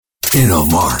In a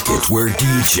market where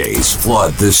DJs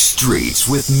flood the streets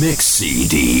with mix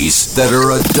CDs that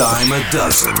are a dime a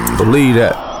dozen, believe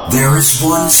that. There is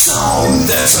one sound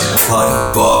that's a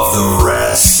cut above the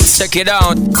rest. Check it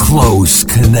out. Close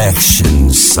Connection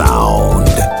sound.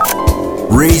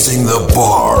 Raising the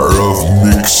bar of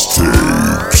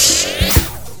mixtapes.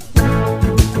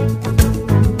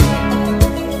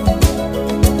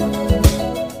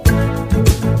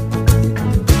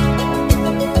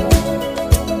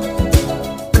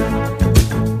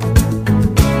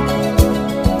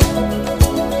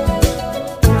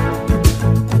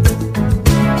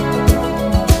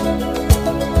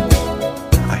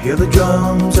 Hear the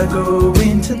drums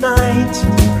echoing tonight,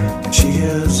 and she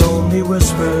hears only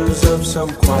whispers of some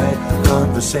quiet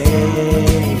conversation.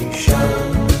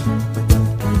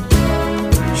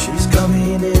 She's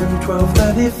coming in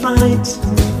 12:30 flight.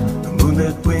 The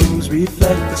moonlit wings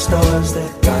reflect the stars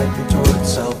that guide me towards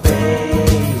salvation.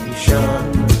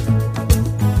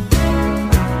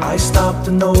 I stopped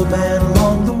an old man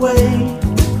along the way,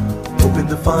 hoping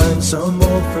to find some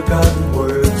old forgotten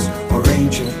words or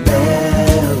ancient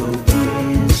melodies.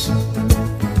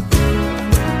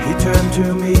 He turned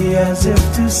to me as if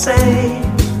to say,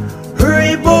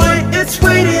 "Hurry boy, it's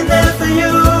waiting there for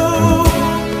you."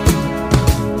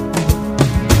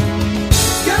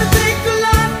 It's gonna take a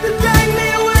lot to drag me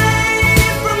away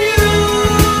from you.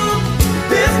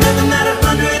 There's nothing that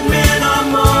 100 men or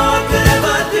more could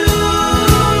ever do.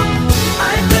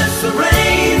 I miss the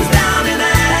rains down in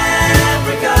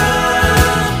Africa.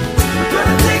 We're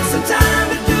gonna take some time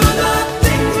to do the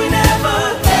things we never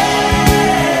had.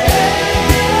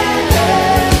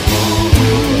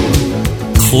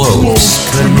 Close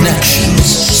Connections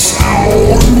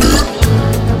sound.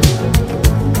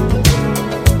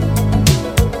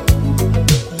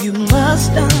 You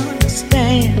must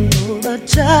understand, the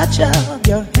touch of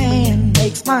your hand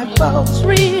makes my pulse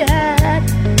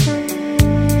react.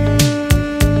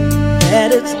 That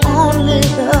it's only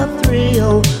the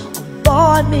thrill of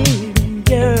boy meeting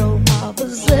girl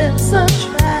opposites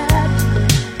attract.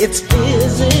 It's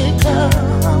physical,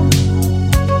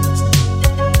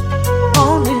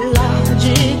 only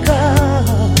logical.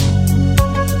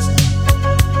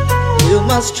 You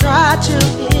must try to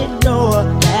ignore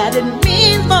that it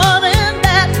means more than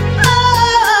that.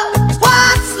 Oh,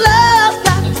 what's love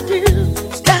got to do?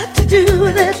 Got to do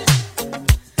with it.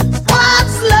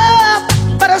 What's love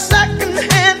but a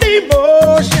second-hand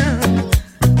emotion?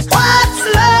 What's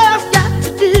love got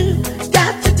to do?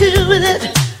 Got to do with it.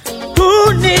 Who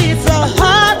needs a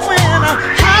heart when a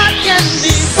heart can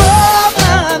be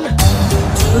broken?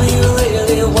 Do you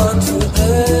really want to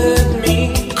hurt me?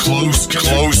 Close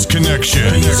Connection.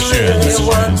 Do you really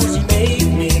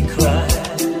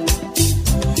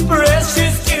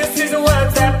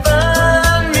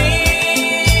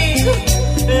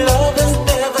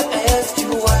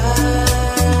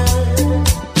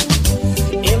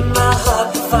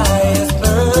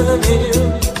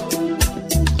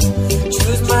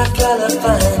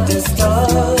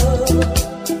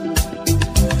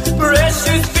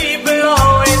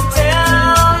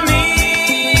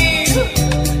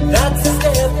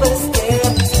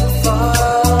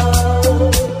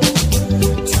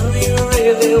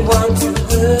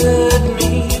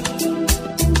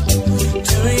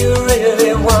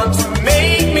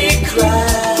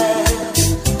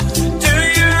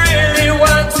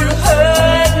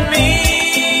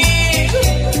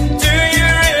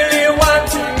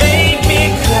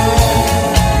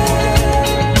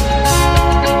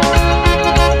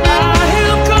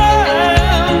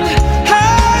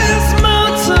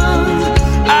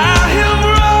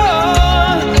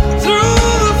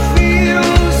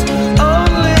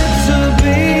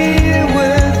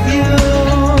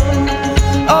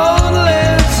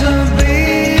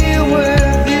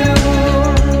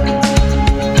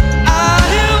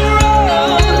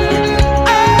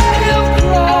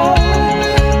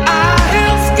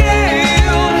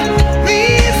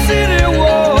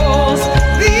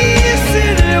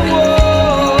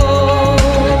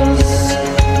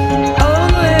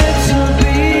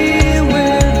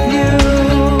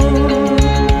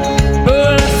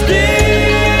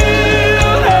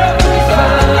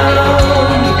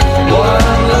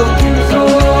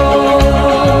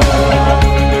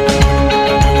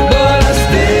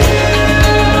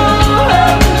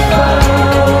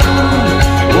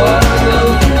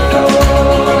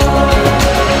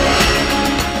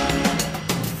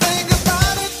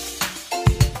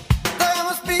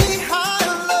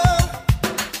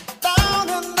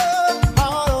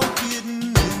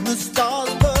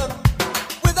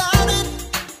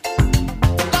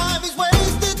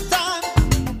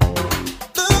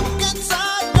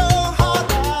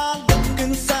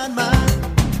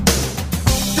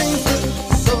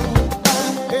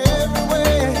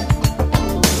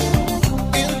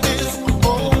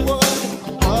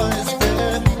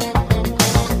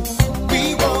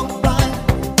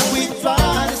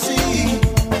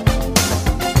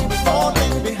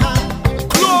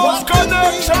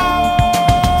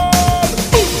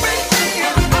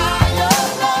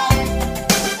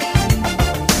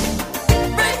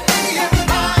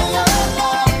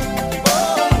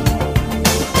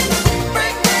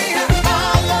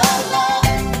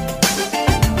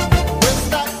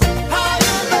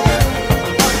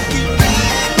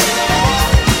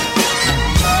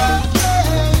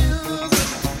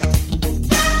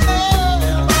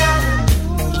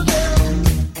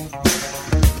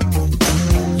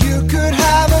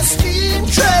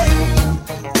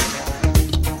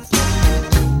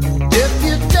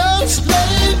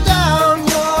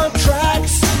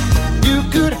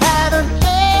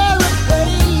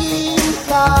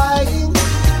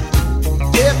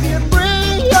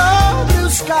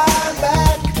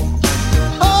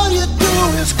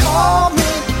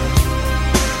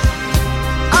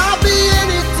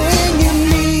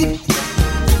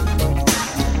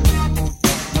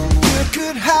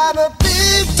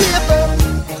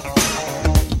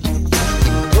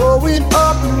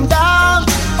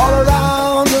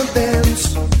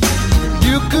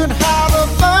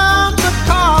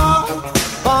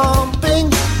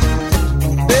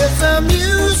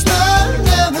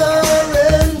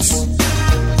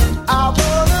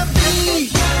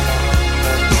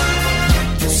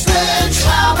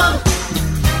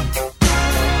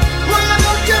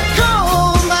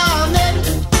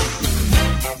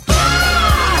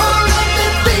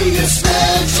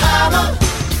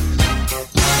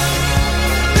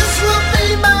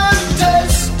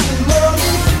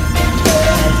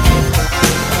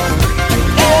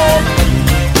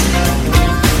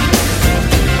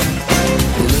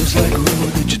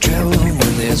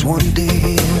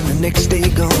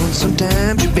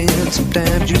Sometimes you bend,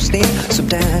 sometimes you stand,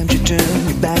 sometimes you turn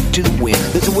your back to the wind.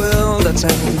 There's a world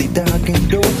outside the darkened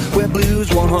door where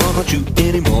blues won't haunt you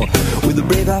anymore. With a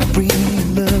brave heart, free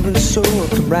lover's soul,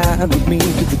 come ride with me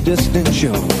to the distant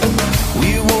shore.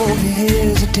 We won't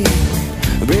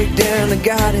hesitate, break down the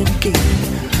garden gate.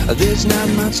 There's not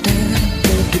much time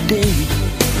left today.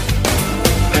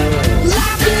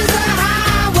 Life is a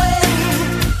highway,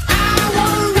 I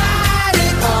wanna ride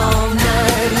it all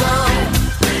night long.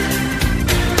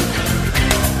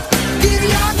 If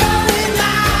you're going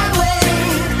my way,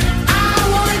 I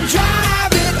wanna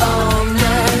drive it all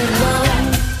night long.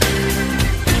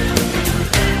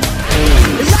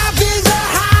 Life is a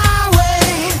highway,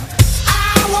 I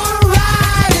wanna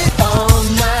ride it all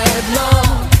night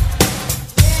long.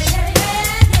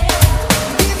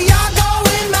 If you're going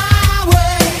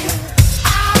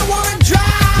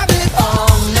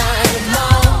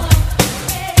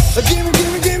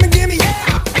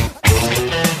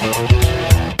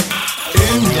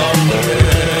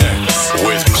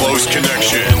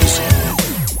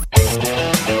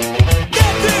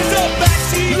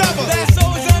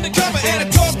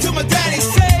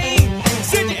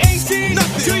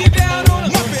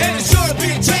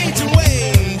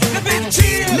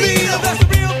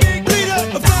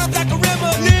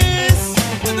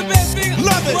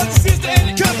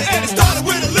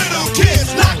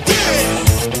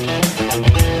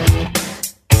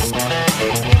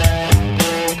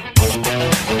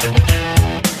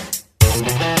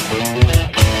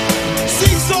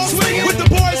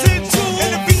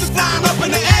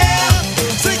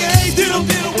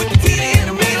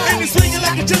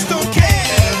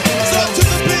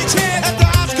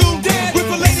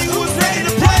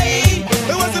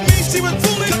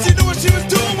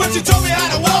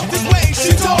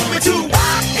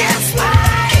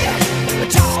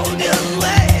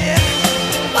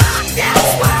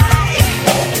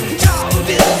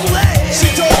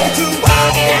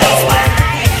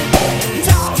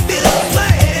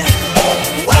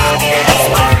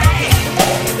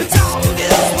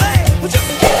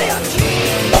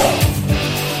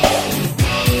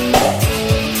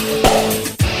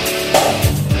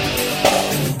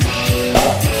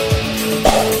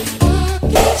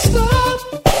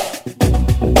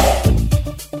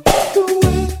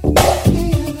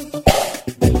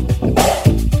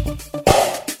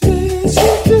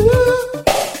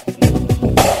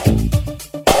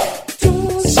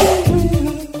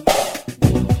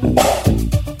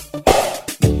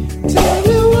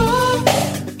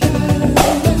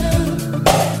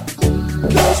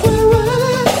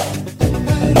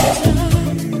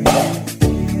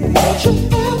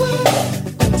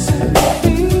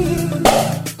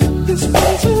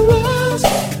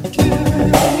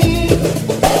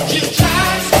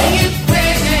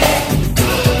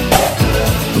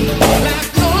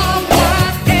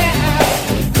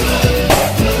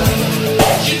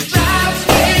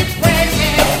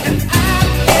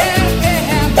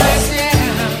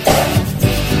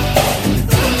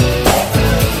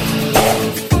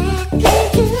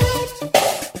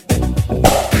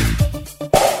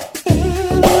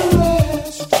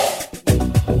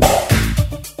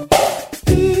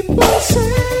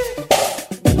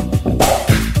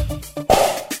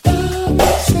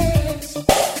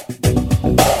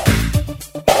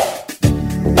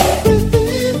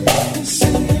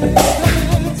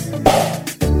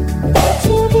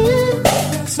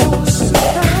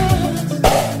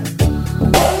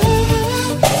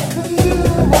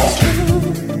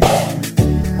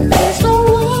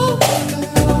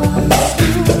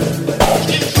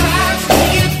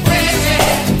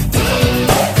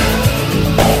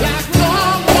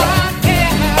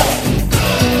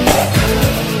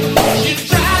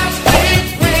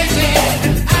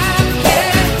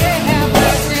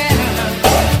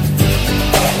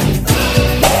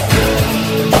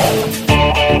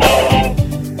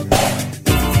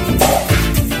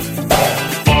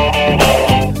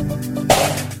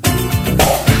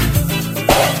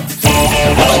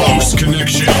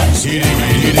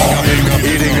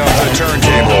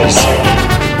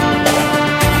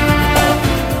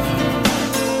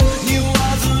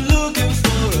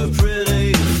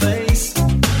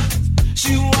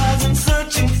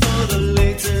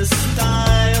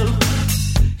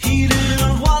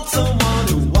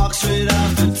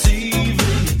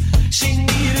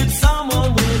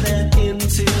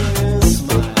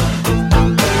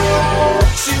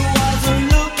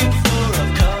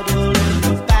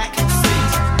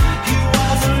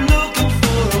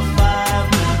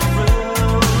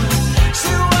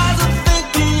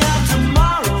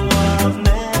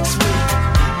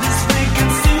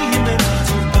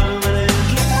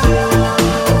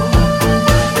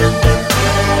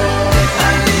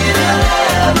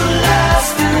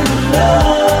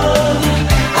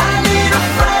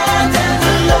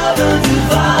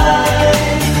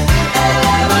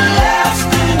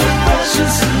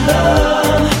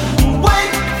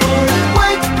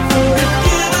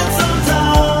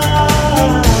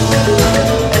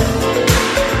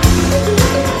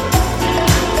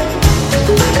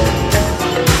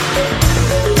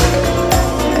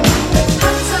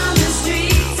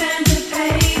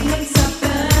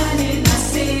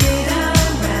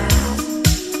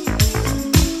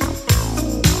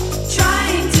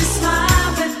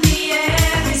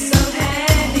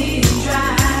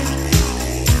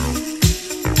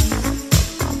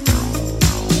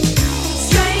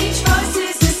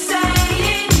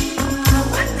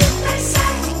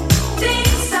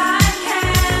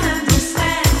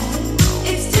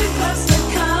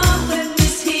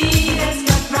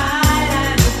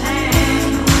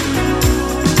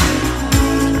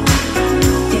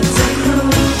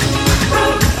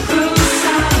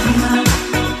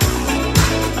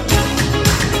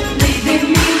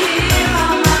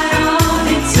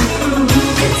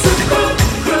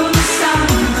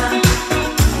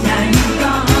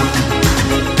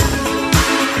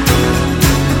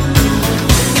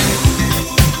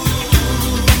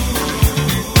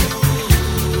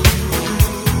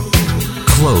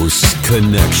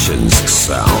Connections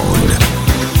sound.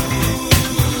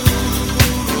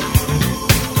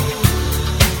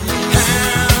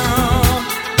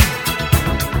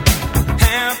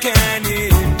 How can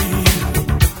it be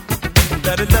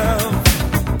that a love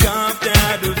carved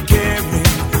out of caring,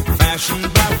 fashioned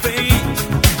by fate,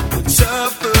 would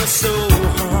suffer so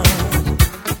hard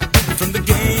from the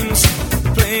games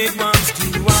played once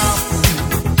too often?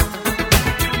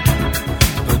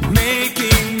 But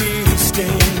making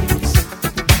mistakes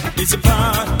is a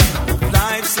part of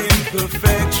life's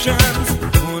imperfections.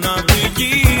 Born of the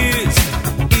years,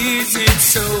 is it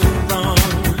so wrong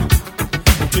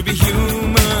to be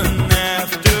human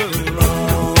after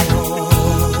all?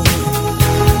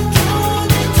 Drawn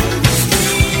into the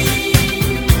stream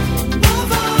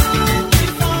of our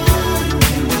divine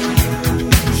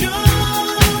illusion,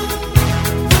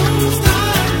 those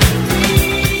dark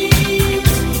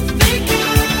dreams, they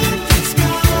can't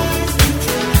disguise the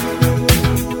truth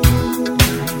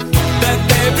that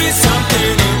there is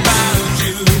something about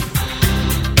you,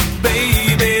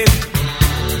 baby,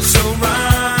 so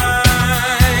right.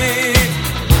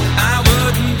 I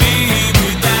wouldn't be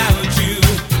without you,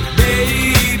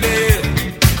 baby,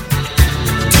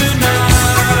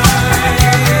 tonight.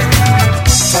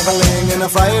 Traveling in a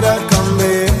freighter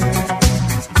combi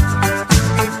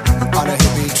on a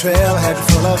hippie trailhead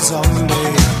full of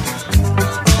zombies.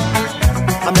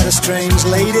 I met a strange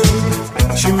lady,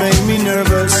 she made me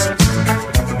nervous.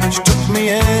 She took me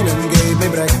in and gave me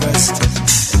breakfast.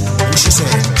 And she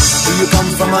said, do you come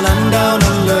from a land down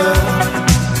under,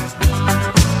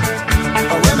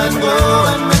 where women go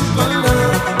and men plunder?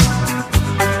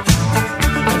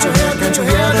 Can't you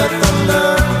hear the thunder?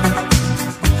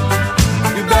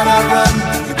 You better run,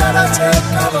 you better take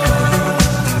cover.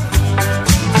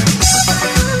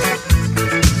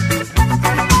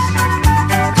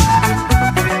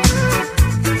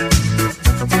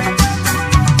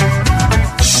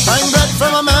 I'm bred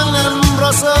from a man in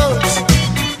Brussels.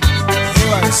 He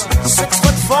was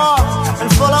 6'4" and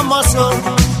full of muscle.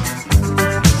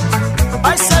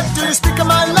 I said, do you speak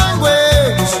my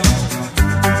language?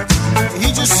 He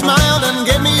just smiled and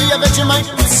gave me a Vegemite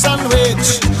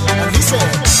sandwich. And he said,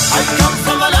 I come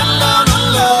from a land down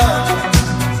under,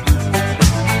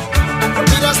 where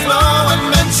Peter's flow and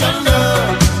men chunder.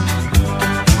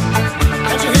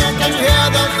 Can't you hear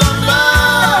the thunder?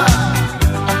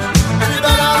 You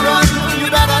better run, you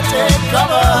better take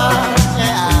cover.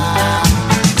 Yeah.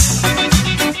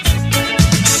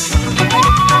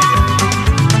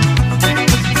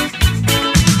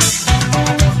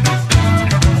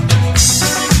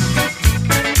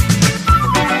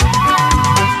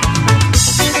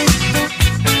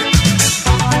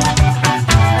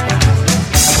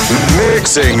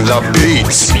 Mixing the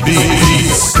beats.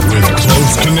 Beats with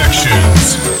close connections.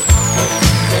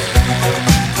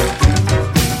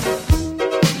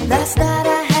 Last night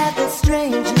I had the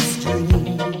strangest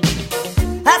dream.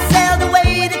 I sailed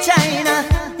away to China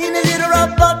in a little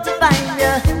rowboat to find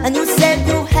you, and you said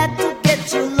you had to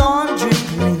get your laundry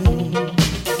clean.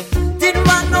 Didn't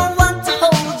want no one to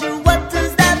hold you. What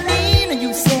does that mean? And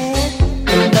you said,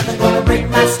 ain't nothing gonna break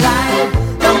my stride.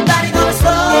 Nobody gonna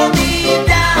slow me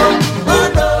down. Oh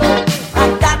no, I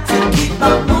got to keep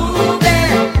on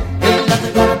moving. Ain't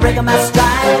nothing gonna break my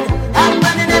stride. I'm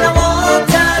running and I won't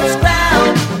touch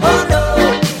ground. Oh no,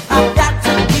 I've got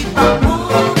to keep on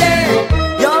moving.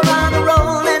 You're on a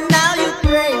roll and now you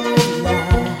pray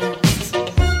relax.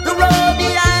 The road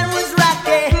behind was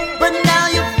rocky, but now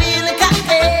you're feeling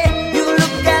cocky. You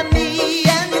look at me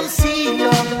and you see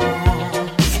your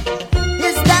past.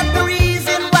 Is that the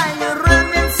reason why you're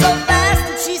running so fast?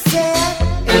 And she said,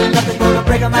 ain't nothing gonna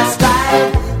break my stride.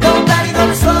 Nobody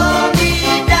gonna slow me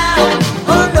down.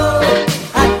 Oh no,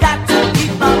 I got to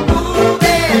keep on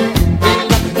moving. Ain't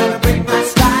nothing gonna break my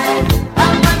stride.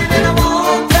 I'm running and I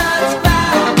won't touch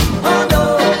ground. Oh no,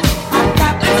 I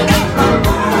got to keep on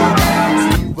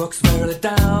moving. Walks merrily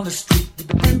down the street with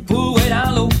the brim pulled way down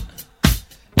low.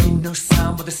 Ain't no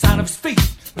sound but the sound of his feet.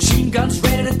 Machine guns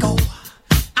ready to go.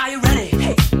 Are you ready?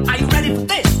 Hey, are you ready for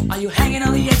this? Are you hanging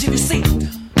on the edge of your seat?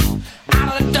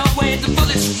 Out of the doorway, the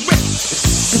bullets rip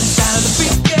to the sound of the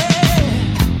beat. Yeah.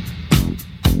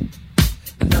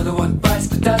 Another one bites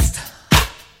the dust.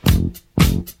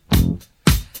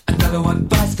 Another one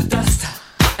bites the dust.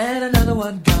 And another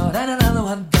one gone. And another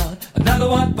one gone. Another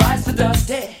one bites the dust.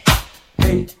 Yeah.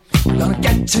 Hey, we're gonna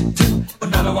get you too.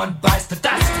 Another one bites the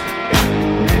dust.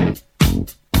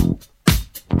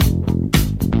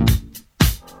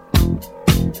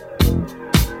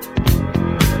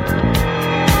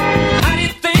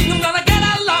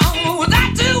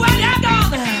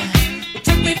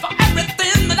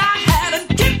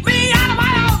 Kick me out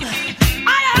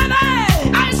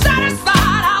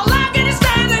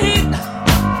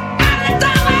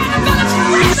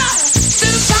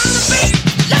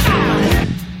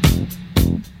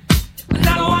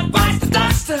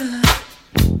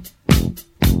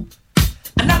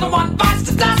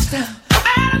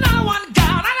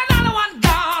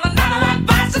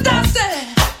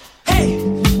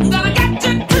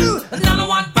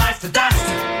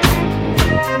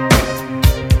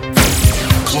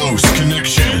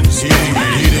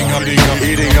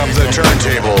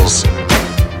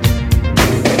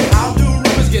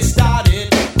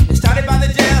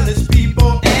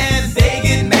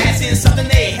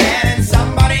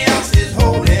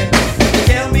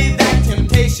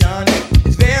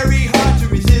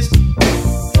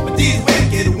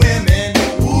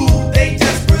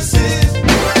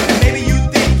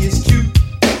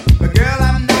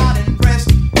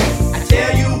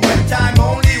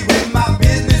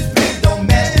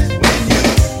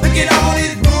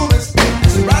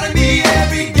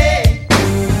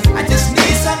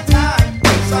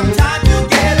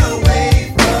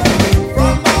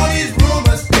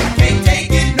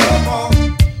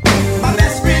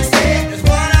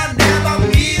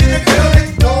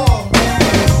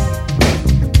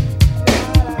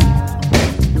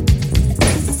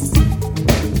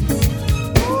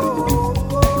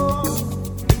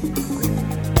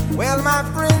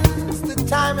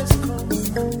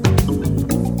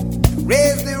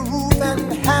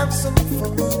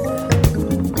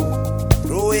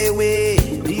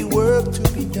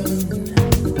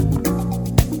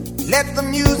let the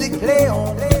music play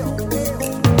on.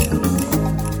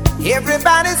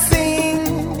 Everybody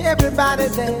sing, everybody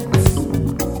dance.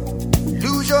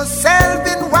 Lose yourself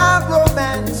in wild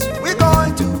romance. We're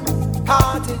going to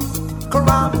party,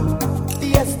 caramba,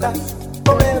 fiesta,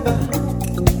 forever.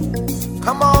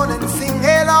 Come on and sing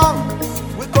along.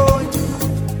 We're going to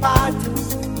party,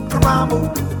 caramba,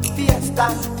 fiesta,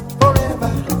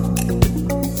 forever.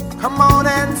 Come on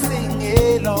and sing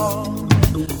along.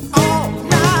 All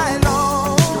night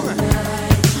long,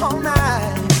 all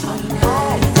night.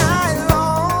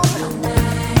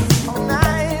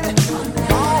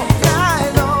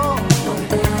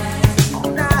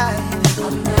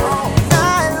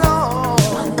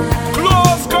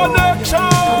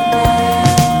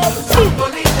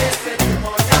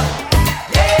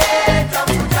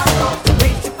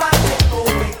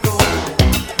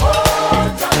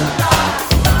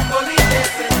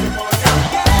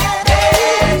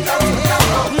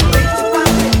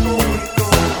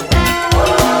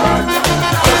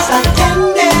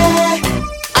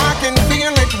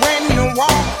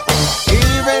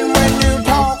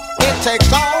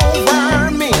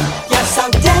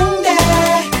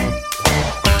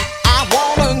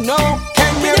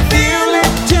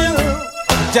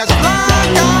 Just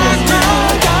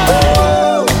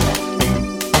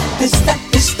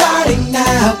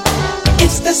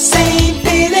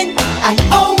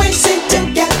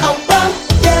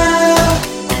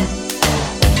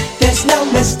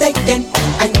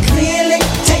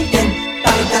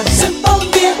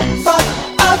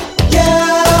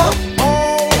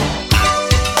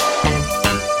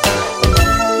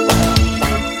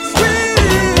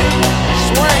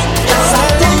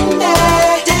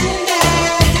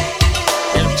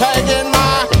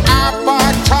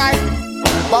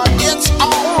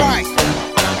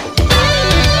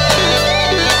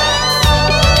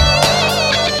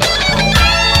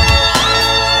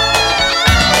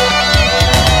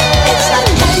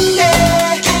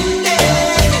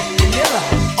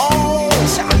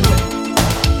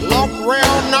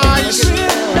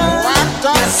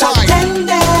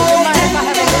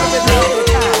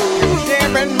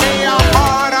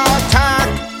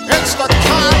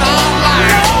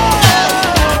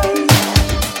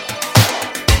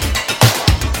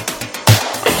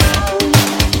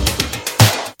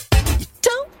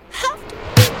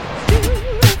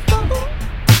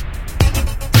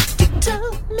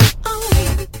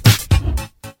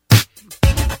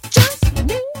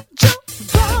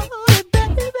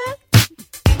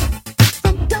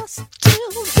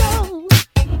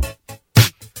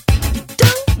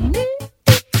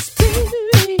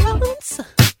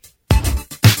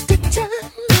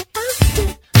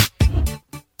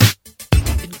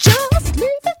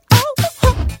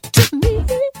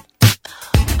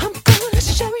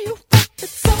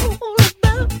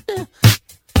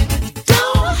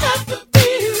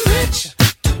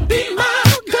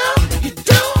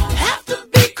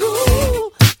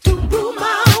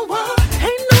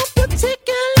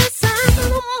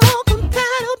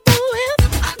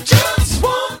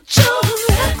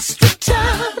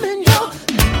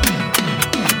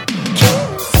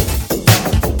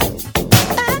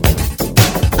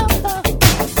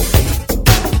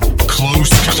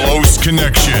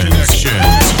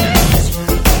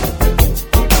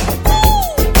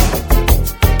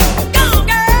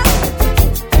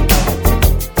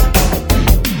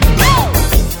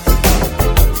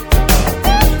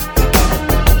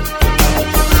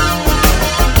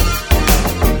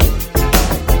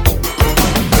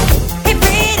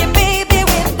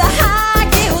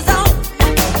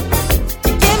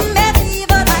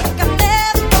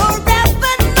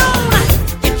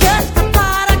a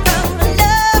product of the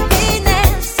love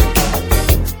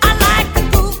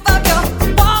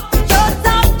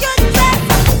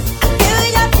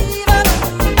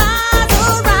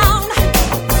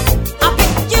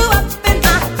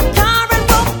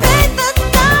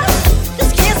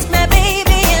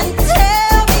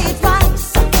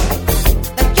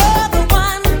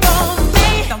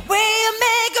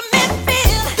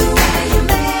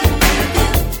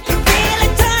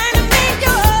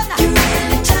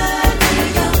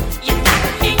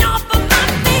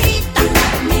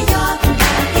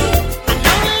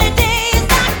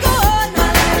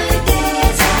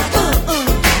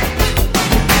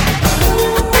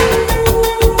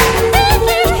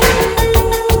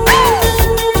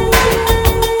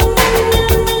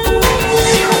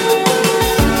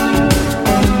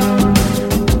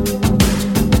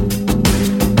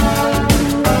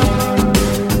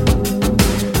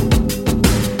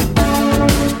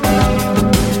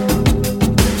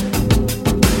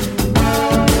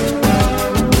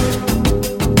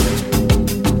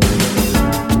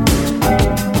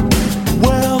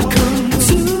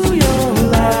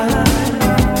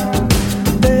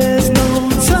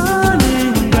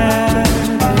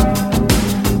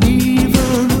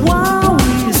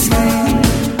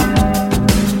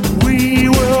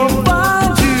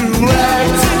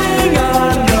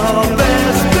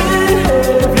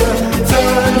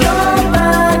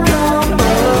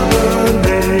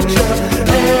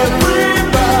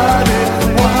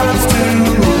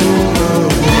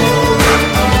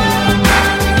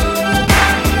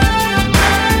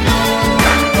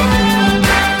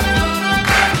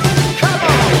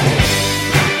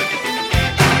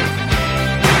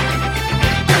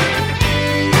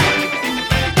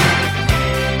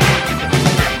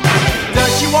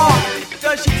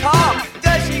Does she talk?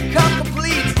 Does she come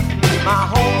complete? My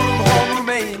homeroom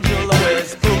angel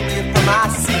always pulled me from my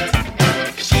seat.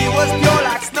 She was pure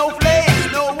like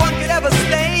snowflakes, no one could ever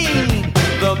stain.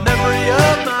 The memory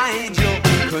of my angel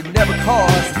could never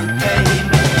cause me pain.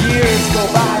 Years go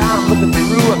by, I'm looking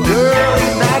through a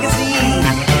girl's magazine,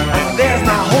 and there's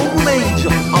my home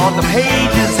angel on the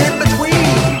pages in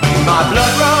between. My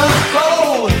blood runs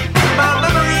cold, my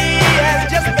memory has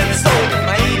just been sold.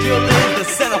 My angel is the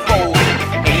centerfold.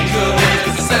 Angel is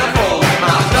the centerfold.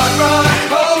 My blood runs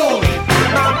cold,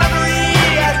 my memory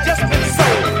has just been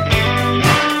sold.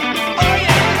 Oh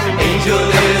yeah. Angel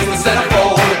is the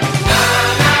centerfold.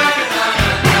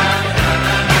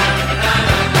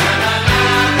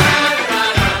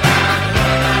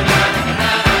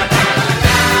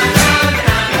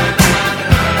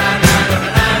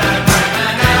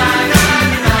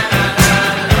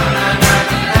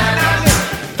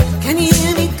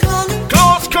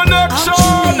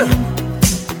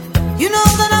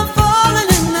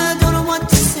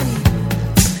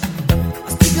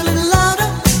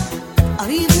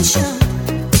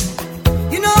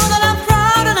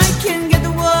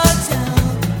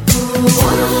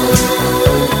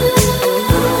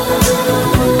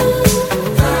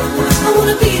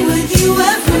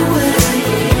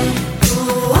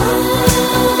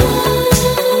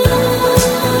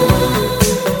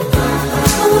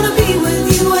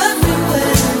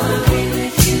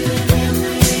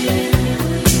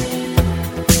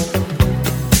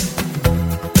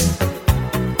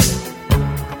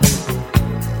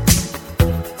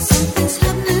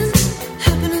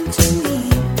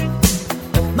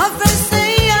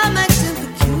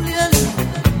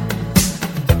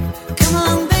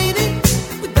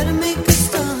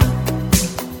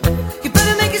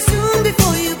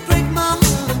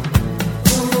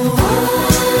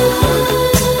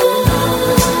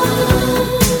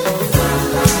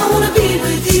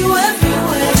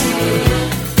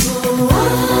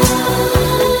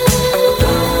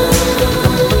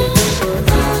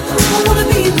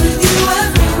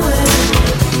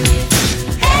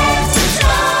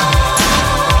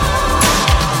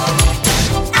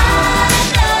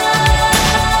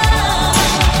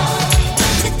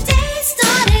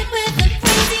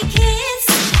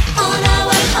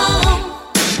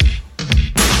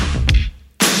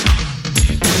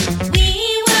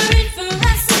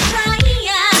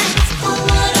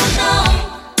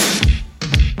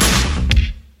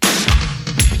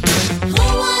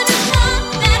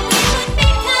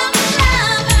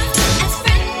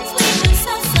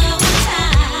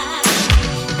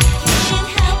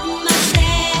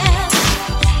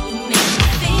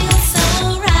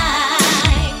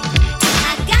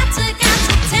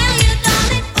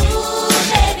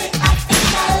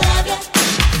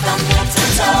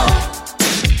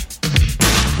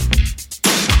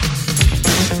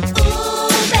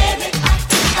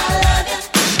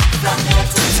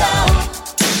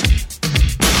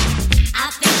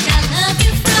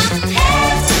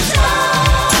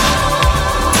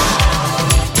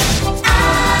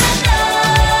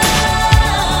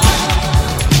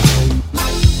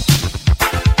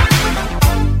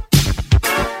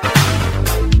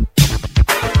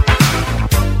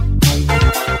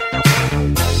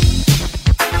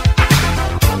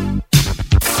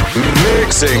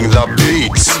 Mixing the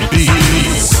beats.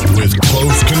 Beats with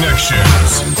close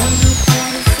connections.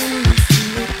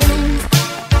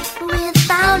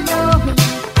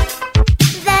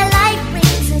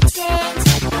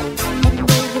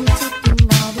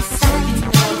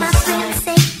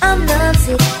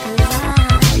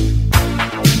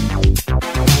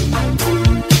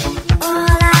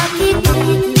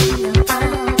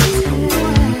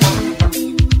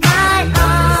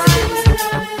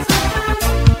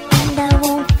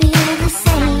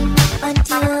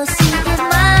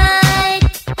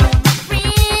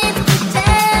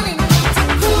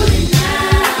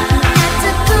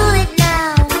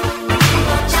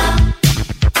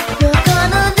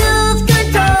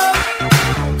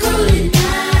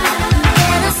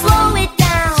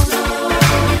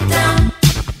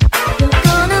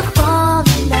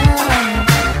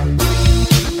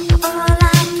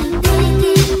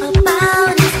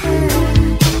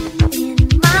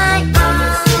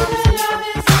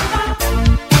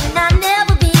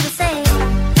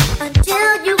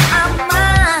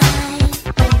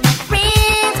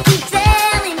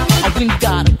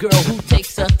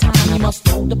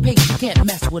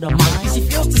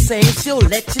 She'll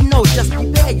let you know, just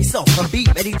prepare yourself and be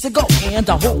ready to go. And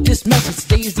I hope this message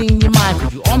stays in your mind,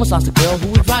 cause you almost lost a girl who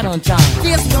was right on time.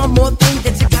 There's one more thing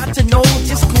that you got to know,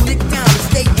 just cool it down and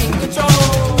stay in control.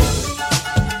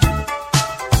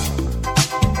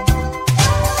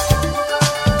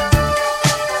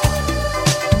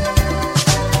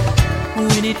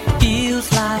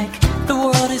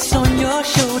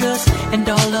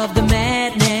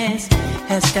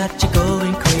 has got you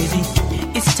going crazy.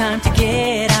 It's time to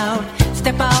get out,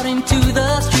 step out into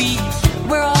the street,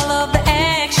 where all of the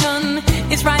action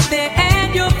is right there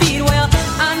at your feet. Well,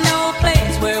 I know a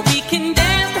place where we can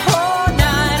dance the whole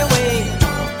night away,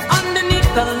 underneath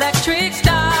the electric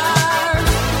stars.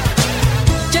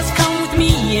 Just come with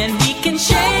me and we can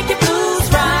shake your blues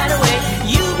right away.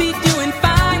 You'll be doing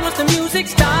fine once the music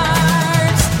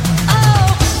starts. Oh,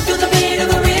 feel the beat of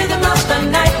the rhythm of the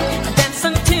night, dance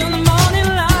until the morning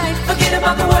light. Forget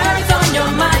about the worries on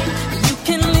your mind, you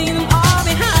can leave them all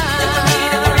behind. Feel the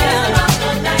beat of the rhythm of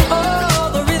the night. Oh,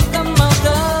 the rhythm of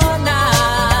the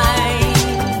night.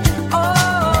 Oh,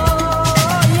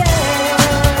 yeah.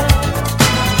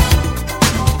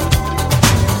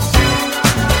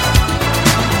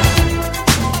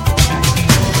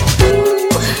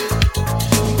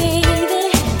 Baby,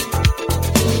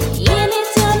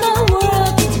 anytime the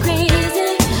world gets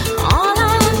crazy, all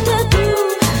I have to do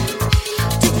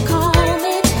to calm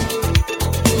it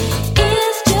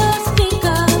is just think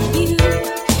of you.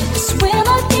 'Cause when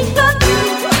I think of you,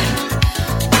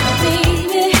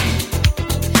 baby,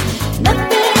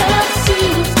 nothing else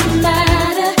seems to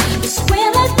matter. 'Cause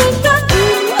when I think of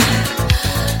you,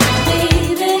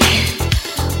 baby,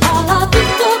 all I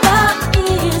think about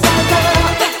is our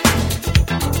love.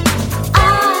 I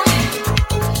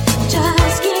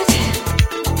just get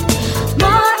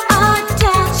more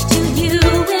attached to you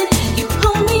when you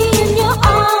hold me in your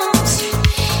arms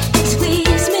and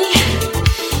squeeze me.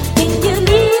 When you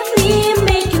leave me,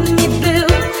 making me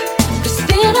blue. 'Cause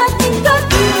then I think of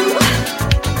you,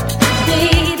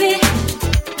 baby,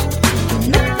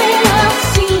 nothing else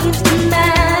seems to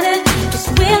matter. 'Cause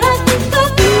when I think of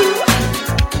you,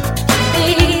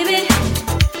 baby,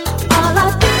 all I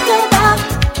think about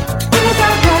is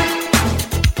our love.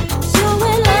 So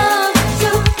in love,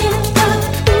 so in love,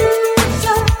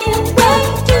 so in way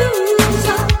too,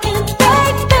 so in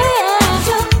baby,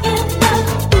 so in love,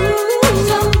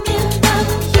 so in love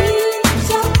you,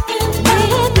 so in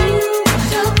with you,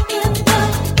 so in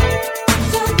love.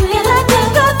 So when I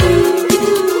think of you,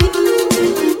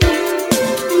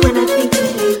 when I think of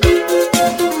you,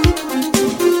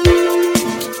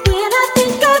 when I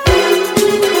think of you,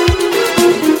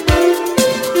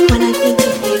 when I think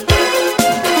of you.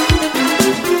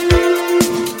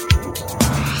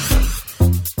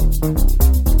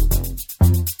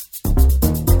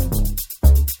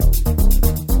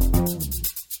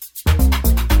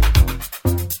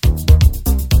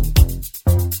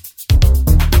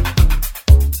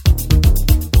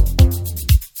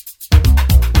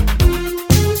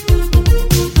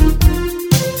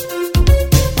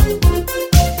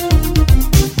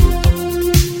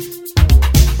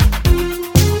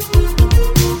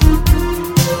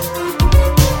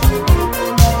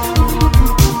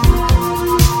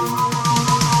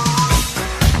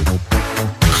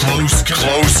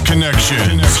 Close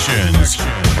connections.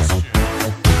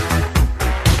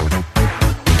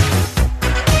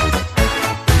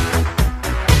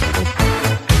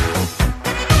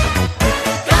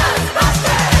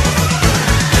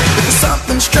 If there's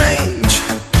something strange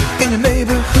in your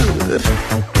neighborhood,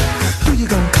 who you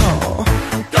gonna call?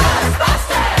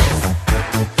 Ghostbusters!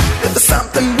 If there's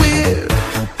something weird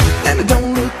and it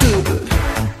don't look good,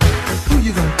 who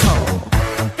you gonna call?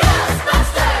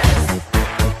 Ghostbusters!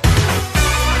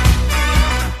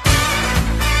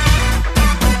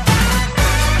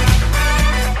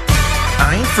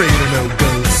 I ain't afraid of no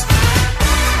ghosts.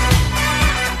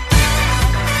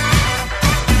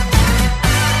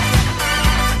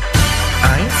 I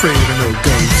ain't afraid of no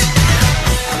ghosts.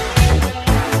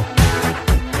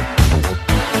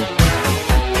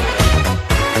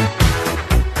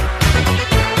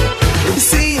 If you're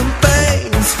seeing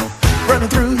things running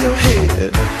through your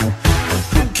head,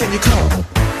 who can you call?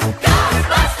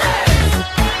 Ghostbusters!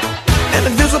 An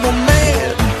invisible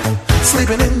man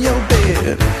sleeping in your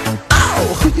bed. Oh,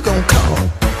 who you gonna call?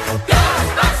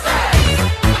 Ghostbusters!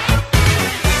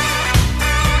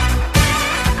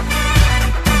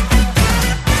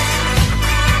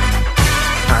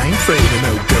 I ain't afraid of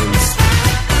no ghosts.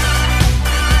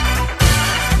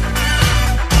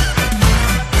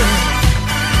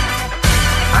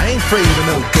 I ain't afraid of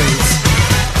no ghosts.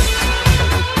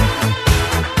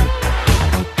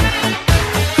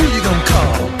 Who you gonna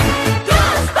call?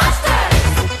 Ghostbusters!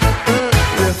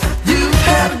 If you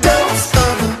have a dose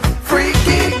of a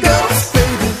freaky ghost,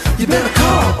 baby, you better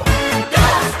call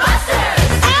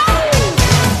Ghostbusters!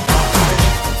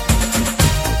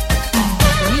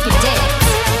 You can dance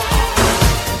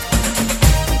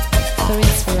for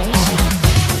inspiration.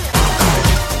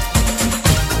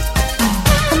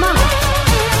 Come on.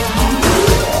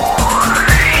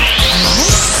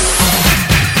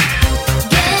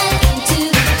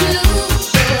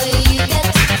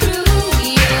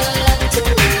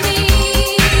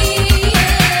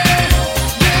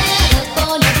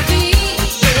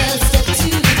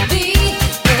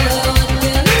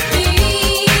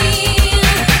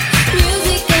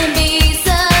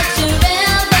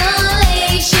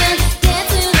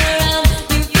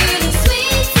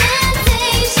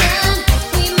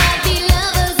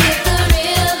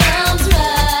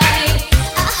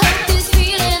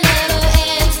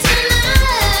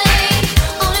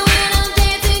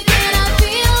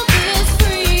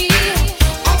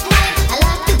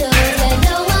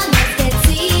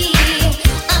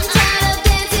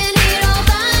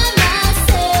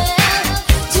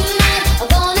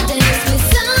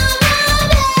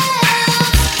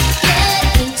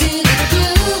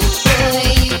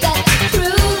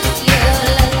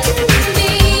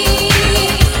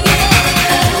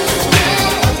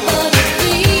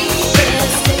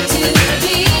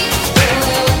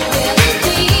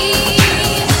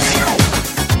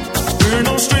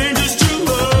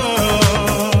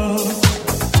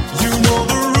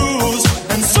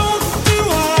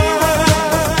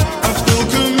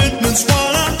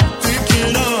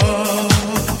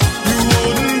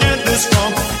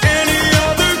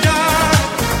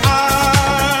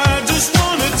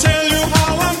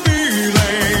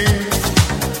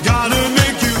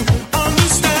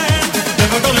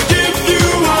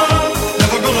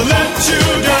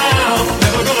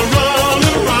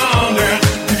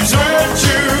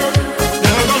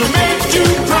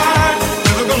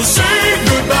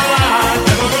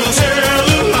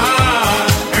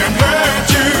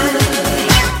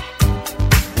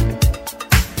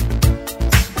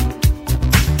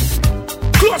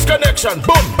 production.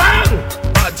 Boom,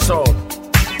 bang! Bad sound.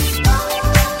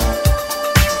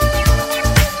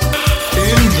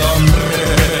 In the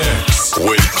mix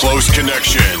with Close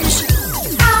Connections.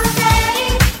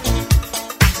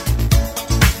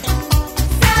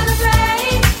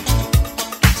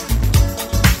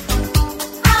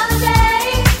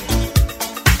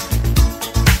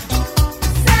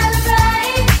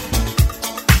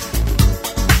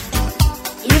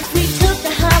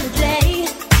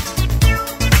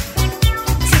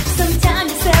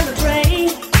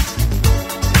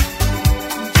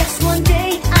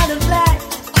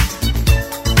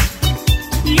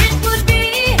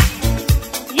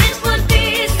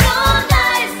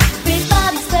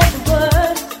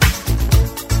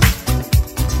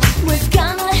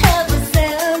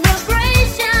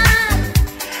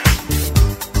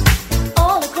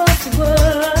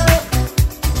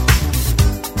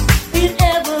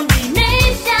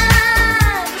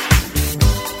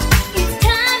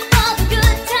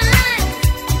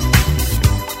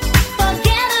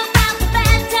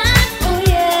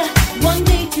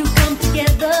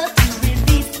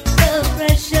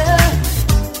 Yeah.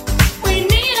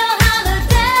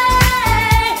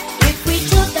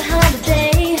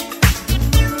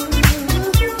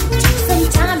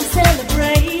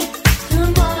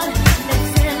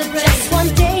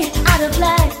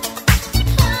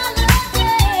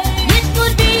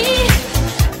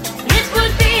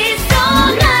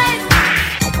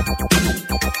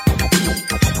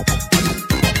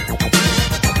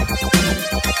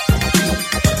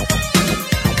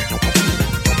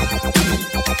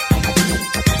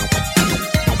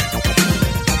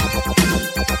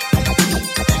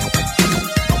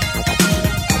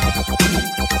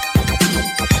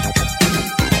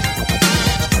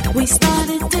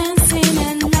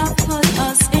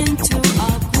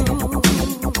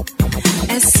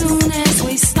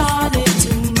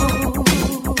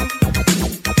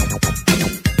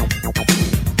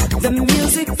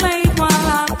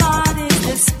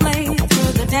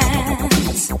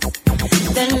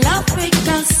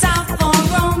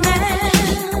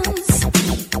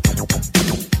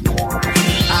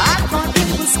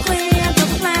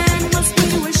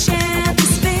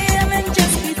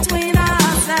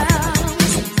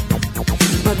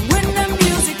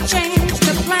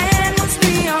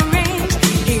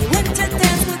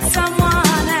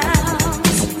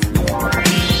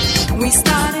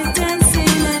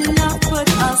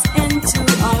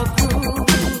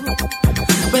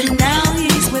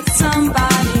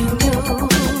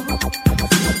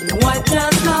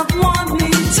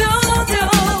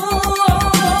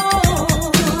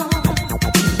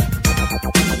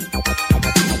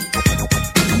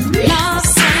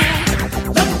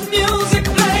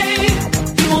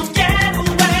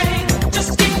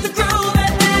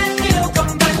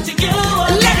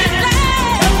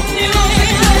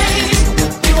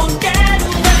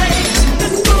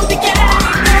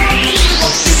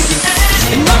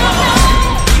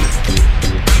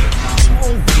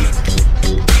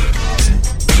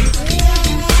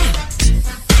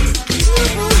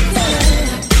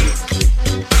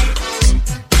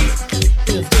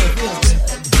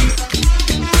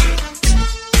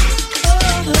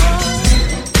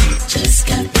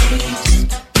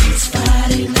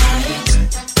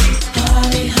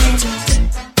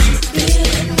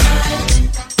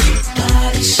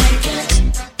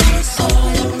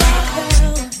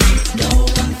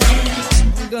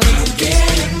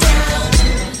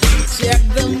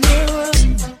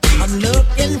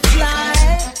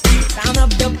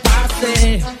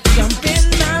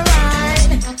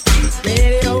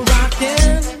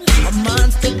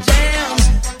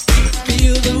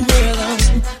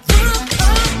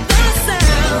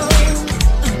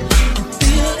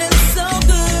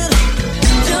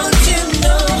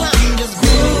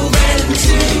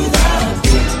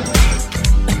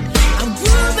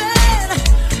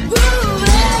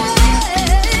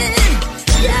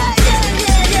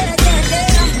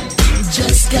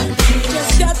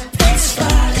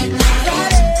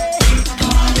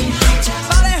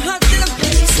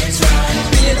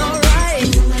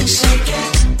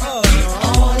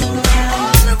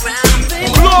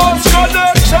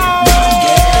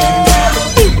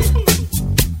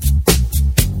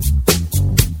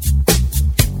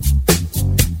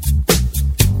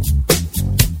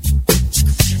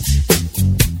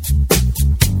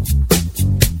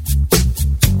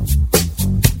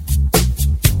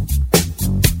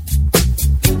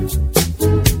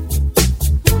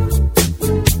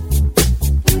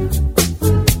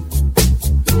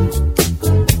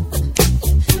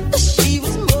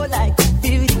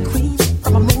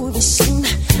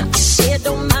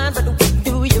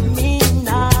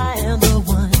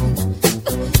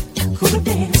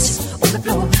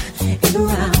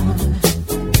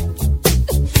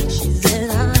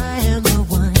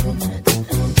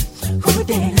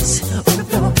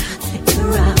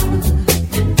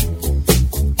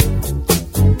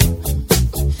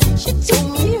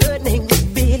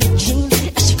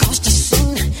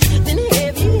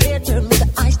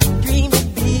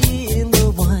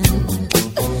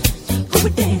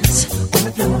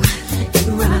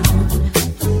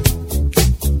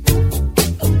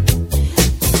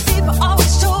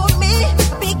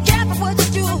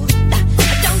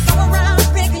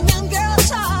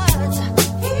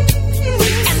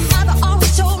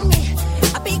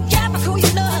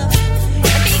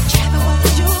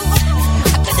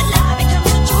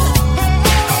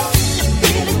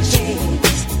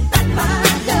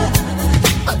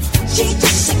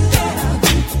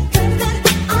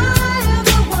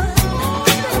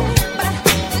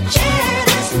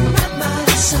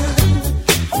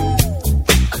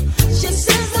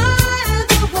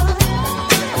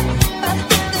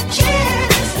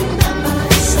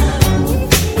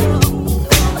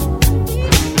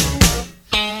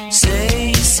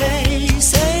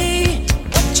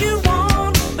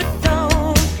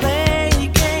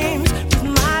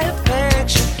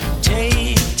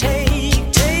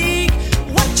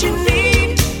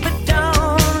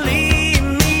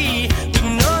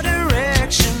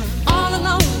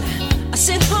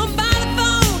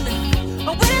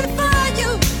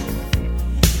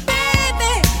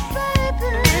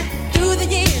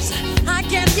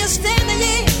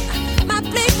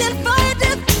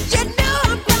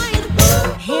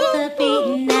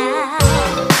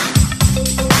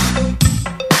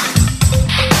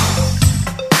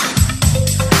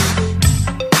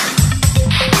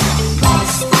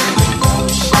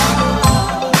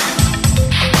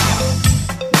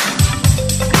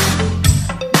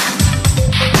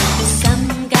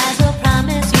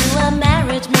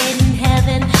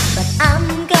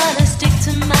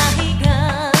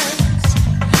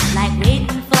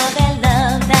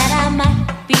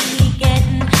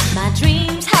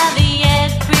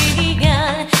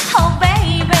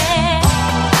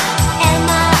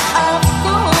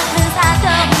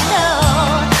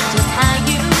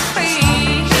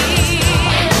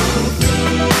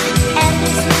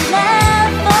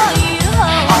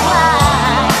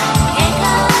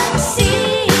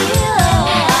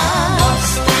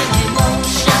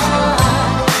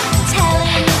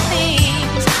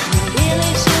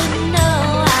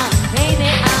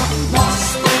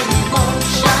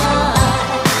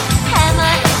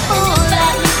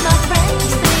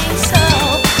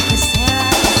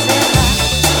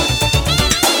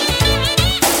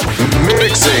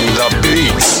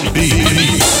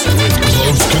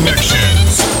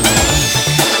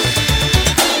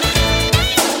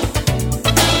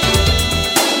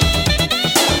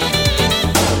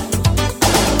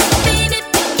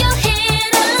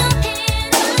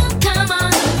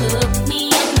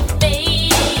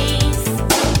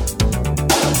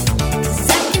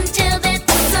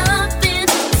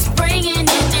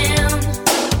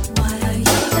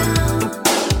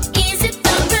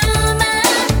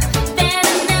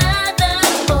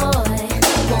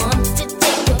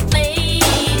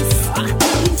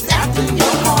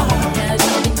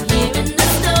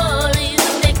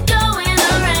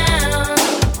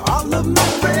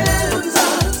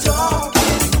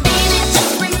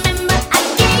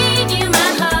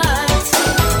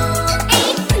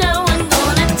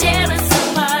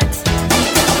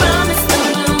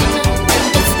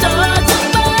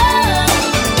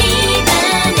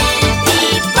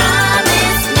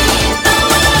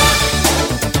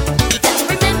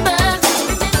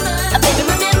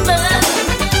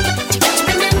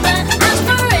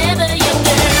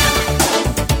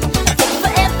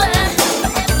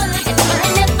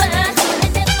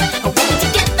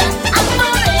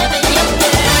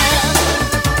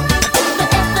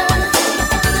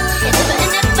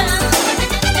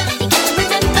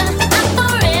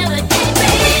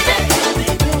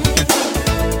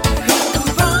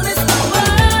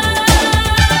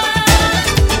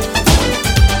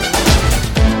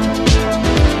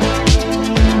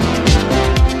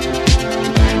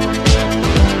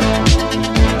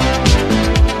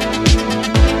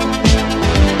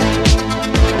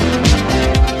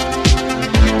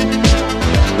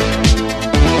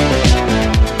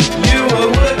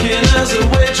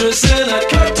 us in a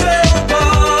cocktail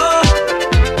bar.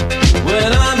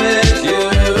 When I met you,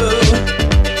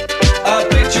 I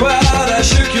picked you out, I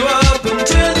shook you up and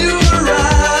turned you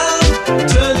around,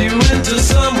 turned you into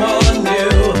someone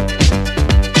new.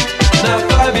 Now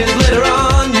 5 years later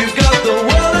on, you've got the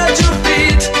world at your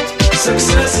feet.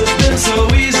 Success has been so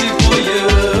easy for you,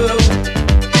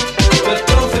 but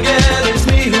don't forget it's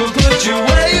me who put you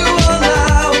where you are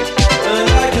now, and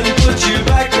I can put you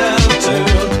back down too.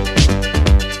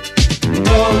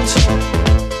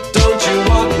 Don't you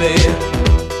want me?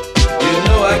 You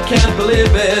know I can't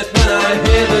believe it when I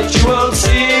hear that you won't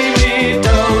see me.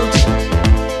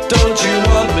 Don't you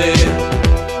want me?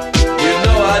 You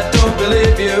know I don't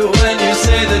believe you when you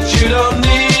say that you don't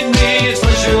need me. It's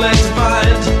much too late to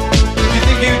find. If you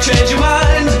think you change your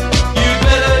mind, you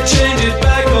better change it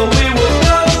back or we will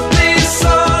both be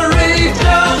sorry.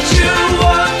 Don't you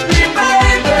want me,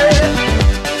 baby?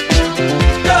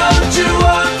 Don't you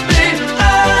want me?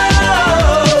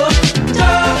 Oh,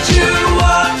 don't you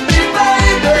want me,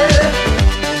 baby?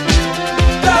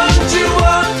 Don't you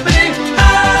want me?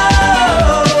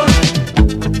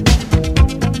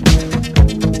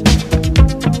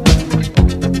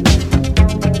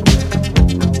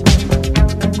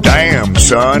 Damn,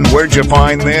 son, where'd you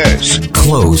find this?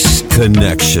 Close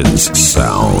Connections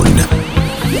sound.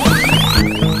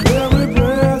 Every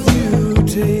breath you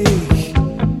take,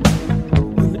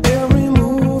 and every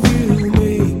move you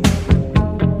make,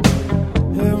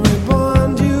 every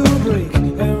bond you break,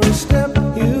 every step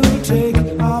you take,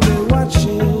 I'll be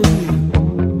watching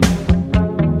you.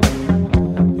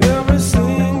 Every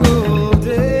single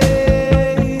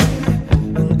day,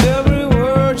 and every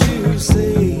word you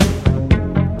say,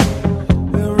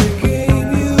 every game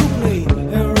you play,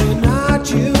 every night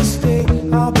you stay,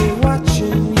 I'll be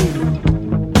watching you.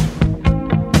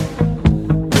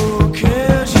 Oh,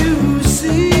 can't you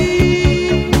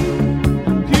see?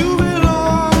 You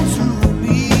belong to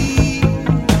me.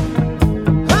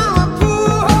 How my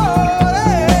poor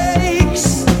heart aches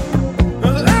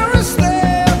with every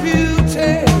step you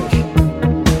take,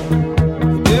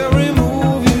 every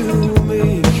move you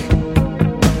make,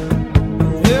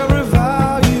 every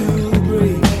vow you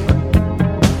break,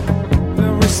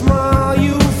 every smile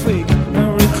you fake,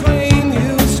 every claim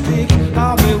you stake,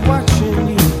 I'll be watching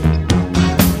you.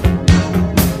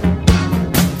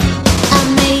 I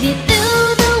made it through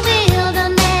the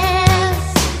wilderness.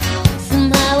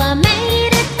 Somehow I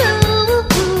made it through.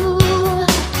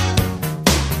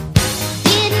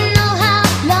 Didn't know how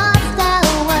lost I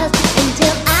was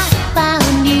until I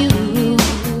found you.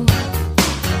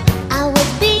 I was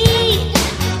beat,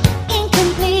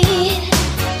 incomplete.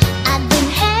 I'd been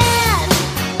had.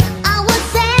 I was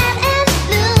sad and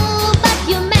blue, but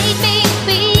you made me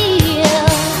feel.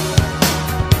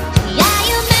 Yeah,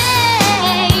 you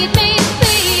made me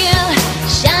feel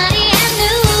shiny and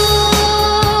new,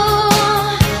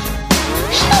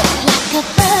 like a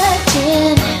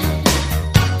virgin,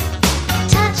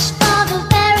 touched for the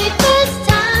very first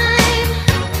time,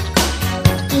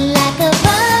 like a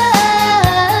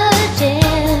virgin,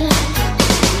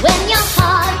 when your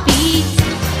heart beats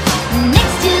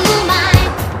next to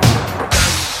mine.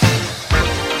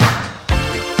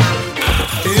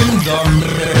 In the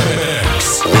mix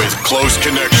with Close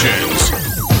Connections.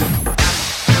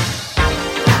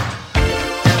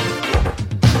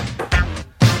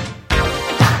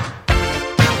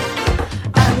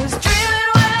 I was dreaming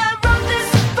when I wrote this.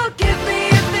 Forgive me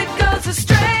if it goes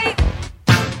astray.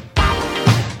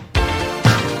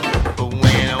 But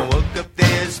when I woke up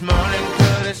this morning,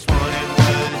 could have sworn it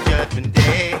was Judgment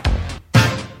Day.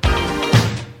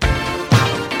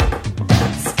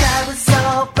 Sky was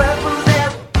all purple, there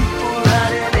were people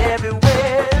running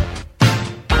everywhere.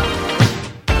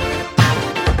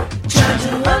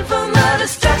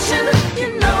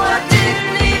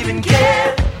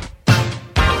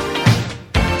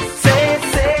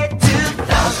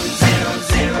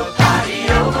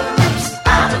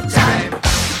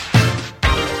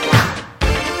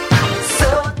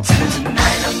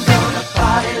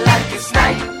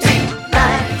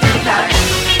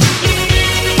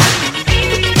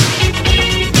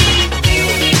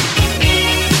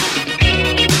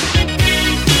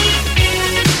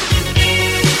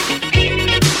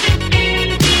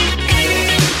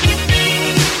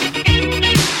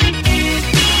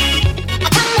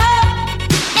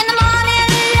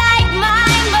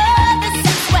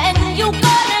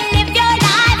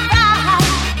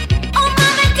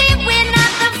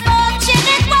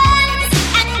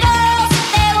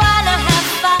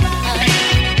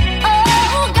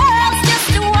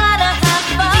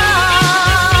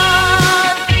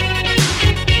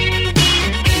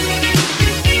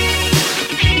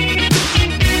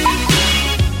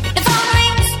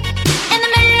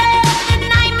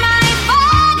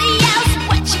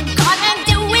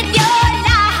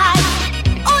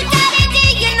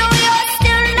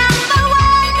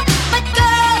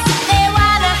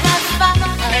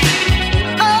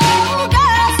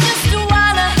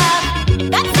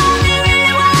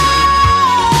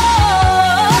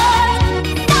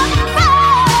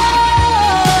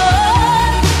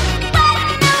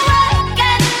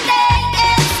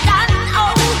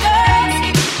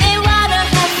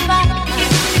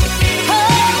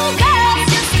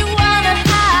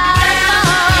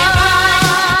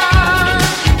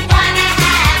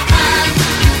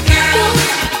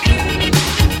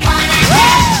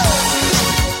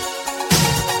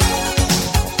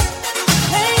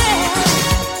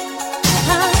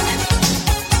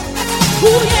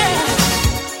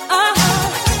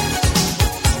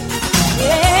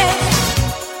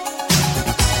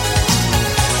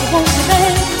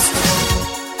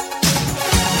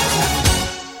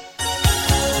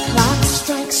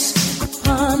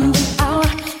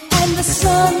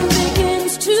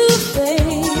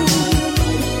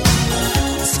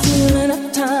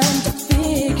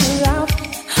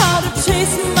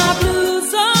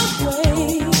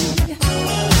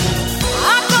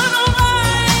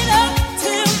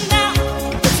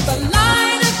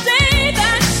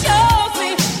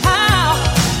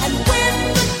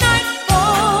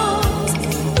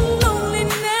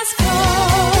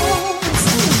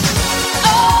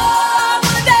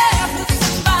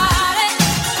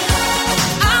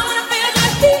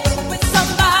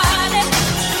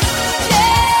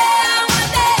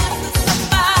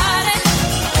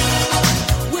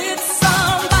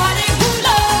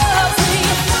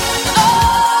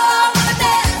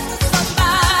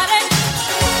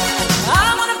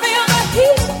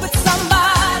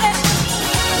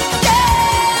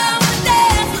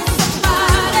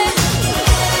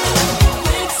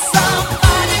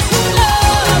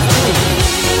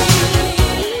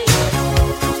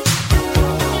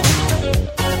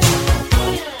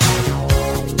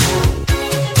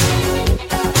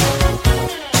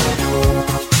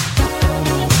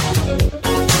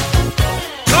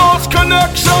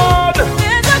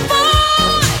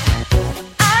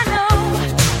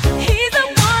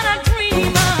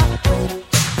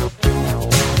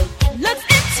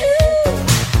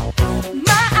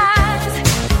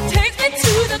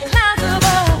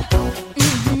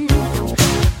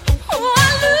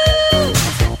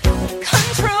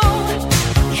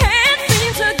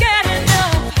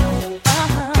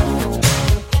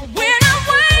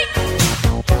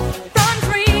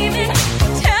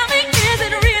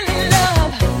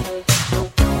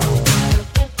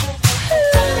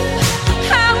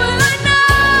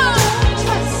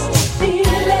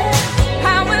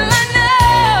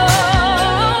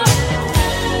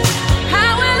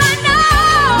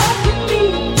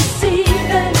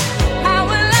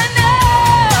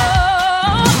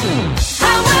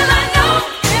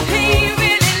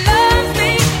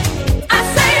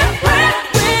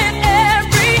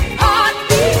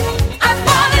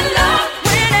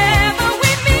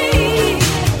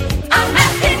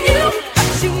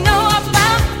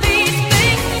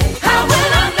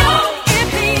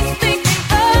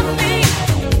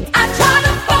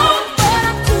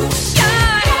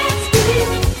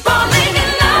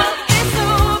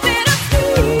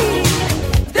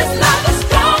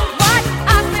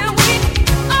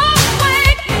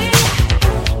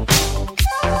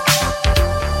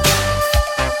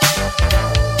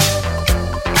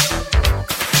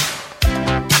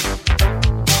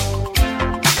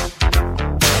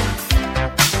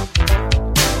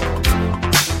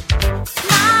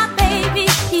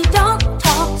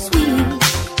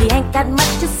 got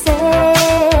much to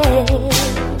say.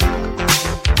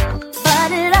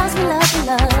 But he loves me, loves me,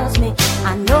 loves me.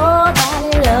 I know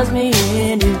that he loves me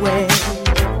anyway.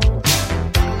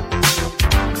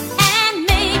 And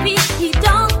maybe he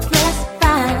don't dress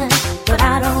fine, but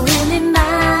I don't really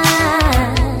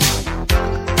mind.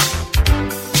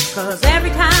 'Cause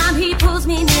every time he pulls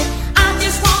me near, I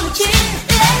just wanna kiss.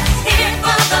 Let's hear it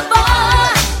for the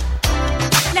boy.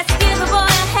 Let's give the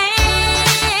boy a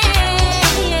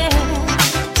hand, yeah.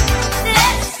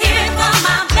 Let's hear it for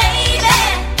my baby.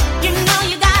 You know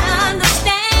you gotta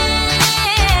understand,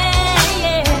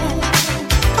 yeah.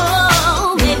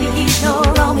 Oh, maybe he's no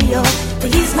Romeo, but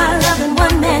he's my loving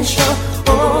one-man show.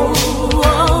 Oh, oh,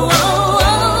 oh,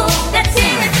 oh. Let's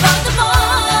hear it for the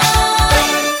boy.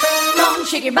 Come on,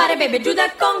 shake your body, baby, do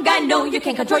that conga. No, you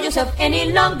can't control yourself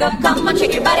any longer. Come on,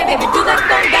 shake your body, baby, do that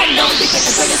conga. No, you can't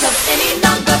control yourself any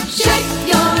longer. Shake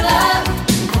your love,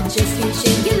 I just can't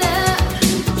shake your love.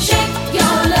 Shake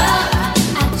your love,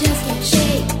 I just can't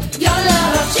shake your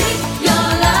love. Shake your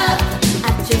love,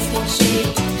 I just can't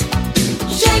shake.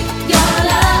 Shake your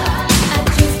love, I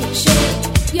just can't shake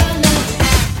your love.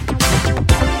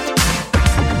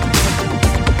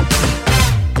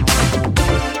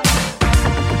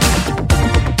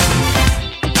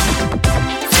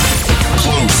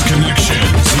 Close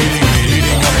connections.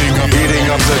 Heating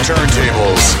up the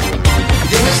turntables.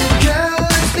 There's a girl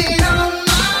that's been on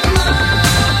my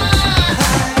mind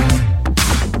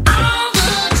all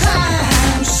the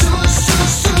time. So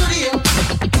studio.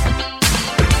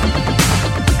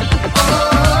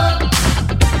 Oh,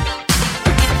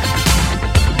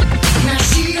 now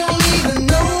she don't even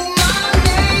know my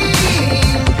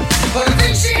name, but I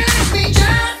think she likes me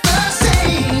just the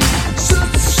same. So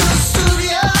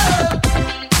studio.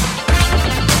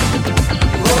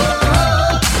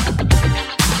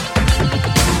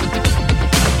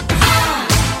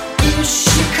 If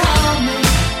she called me,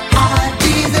 I'd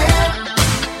be there.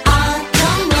 I'd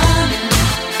come running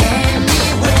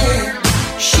anywhere.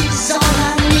 She's all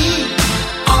I need,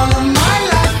 all of my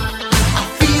life. I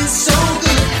feel so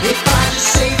good if I just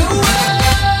say the word.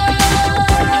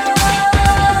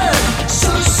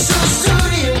 So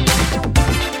studio.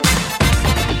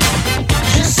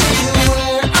 Just say the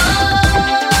word.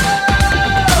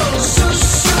 Oh, so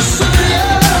studio.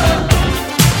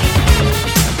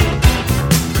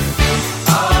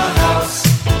 Our house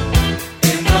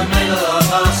in the middle of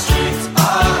our street.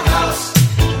 Our house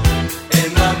in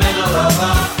the middle of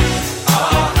our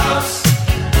house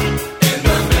in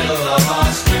the middle of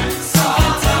our street.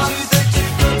 Our house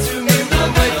in the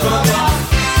middle of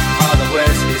our the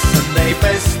West is Sunday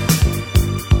best.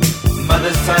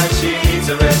 Mother's tired, she needs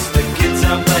a rest. The kids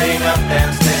are playing up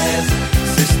downstairs.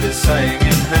 Sister's saying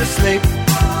in her sleep.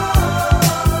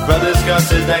 Brother's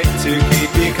got a date to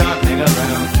keep, he can't hang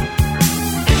around.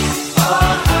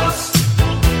 Our house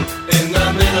in the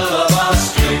middle of our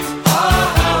street. Our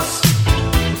house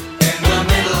in the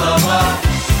middle of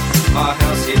our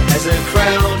house. It has a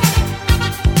crowd.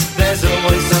 There's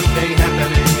always something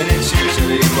happening, and it's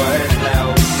usually quite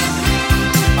loud.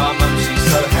 Our mum, she's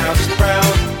so house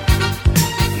proud.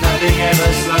 Nothing ever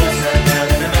slows her down,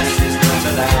 and a mess is not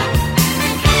allowed.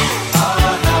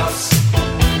 Our house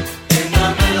in the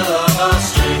middle of our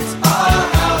street. Our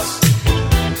house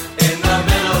in the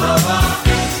middle of our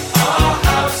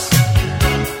house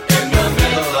in the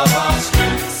middle of our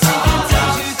street. Our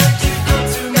house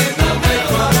in the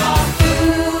middle of our.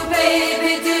 Ooh,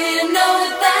 baby, do you know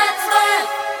that that's right?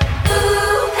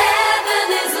 Ooh, heaven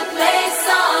is a place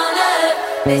on earth.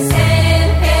 They say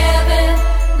in heaven,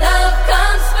 love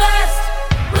comes first.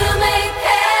 We'll make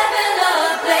heaven a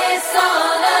place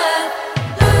on earth.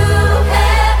 Ooh,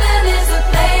 heaven is a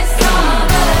place on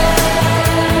earth.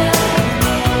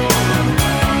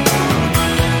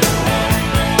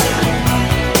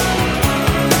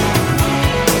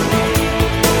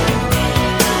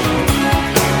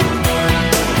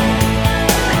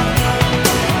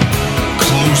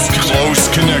 Close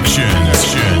connections.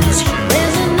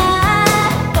 There's a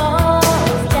night for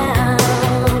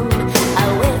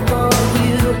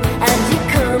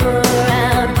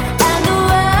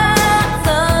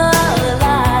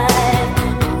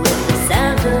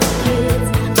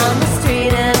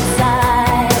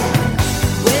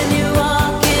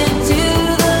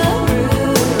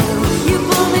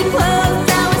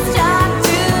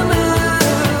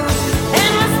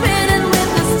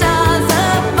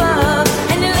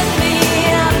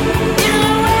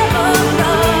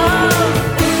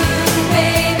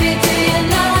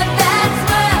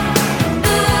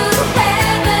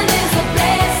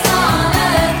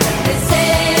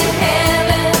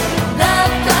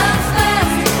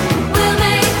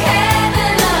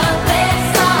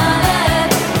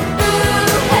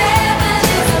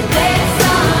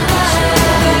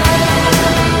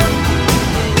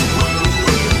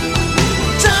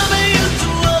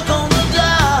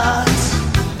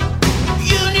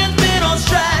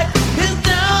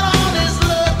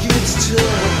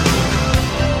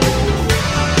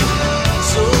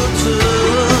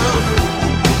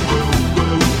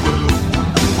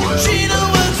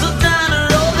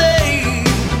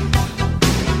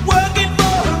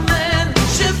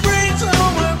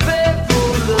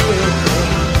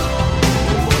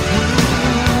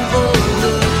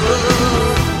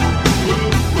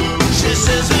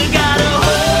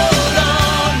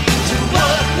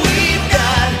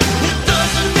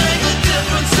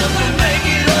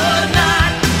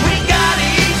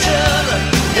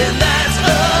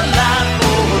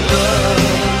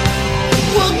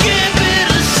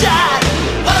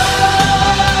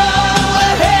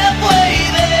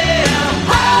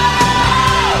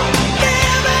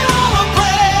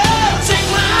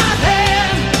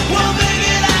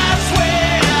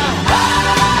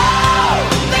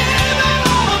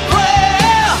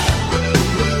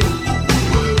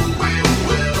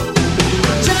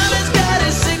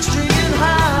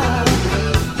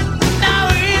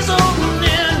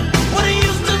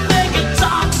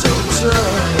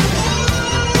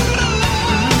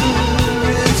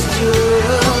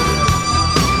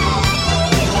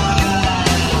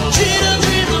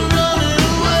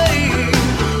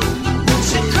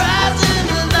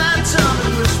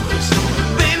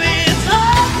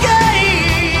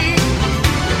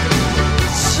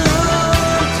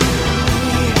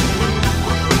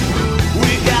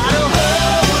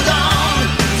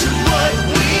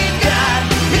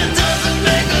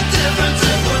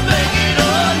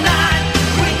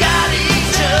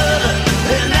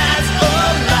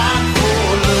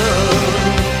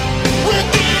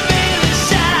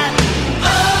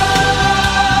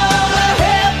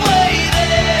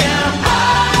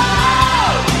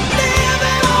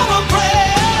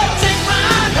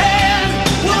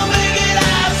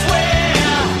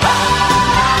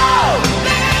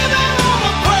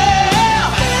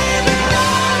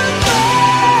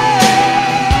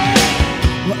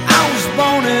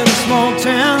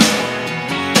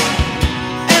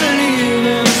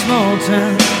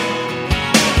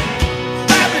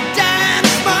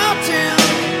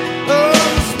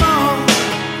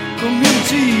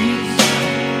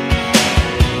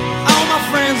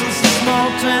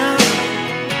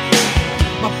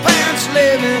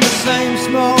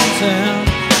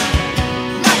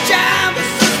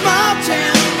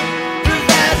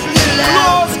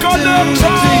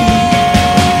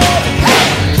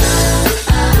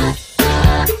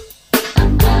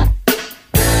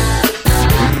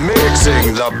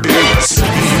Mixing the beats.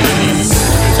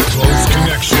 Close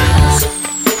connections.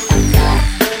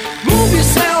 Move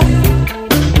yourself.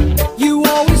 You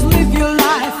always live your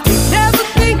life, never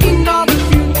thinking of the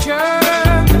future.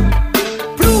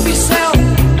 Prove yourself.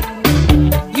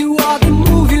 You are the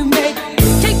move you make.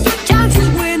 Take your chances,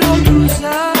 win or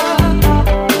loser.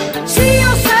 See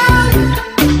yourself.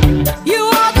 You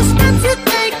are the steps you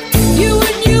take.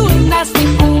 You, and that's the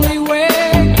only way.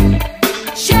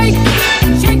 Shake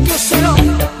yourself.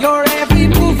 Your every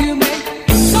move you make.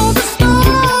 So the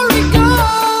story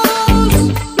goes.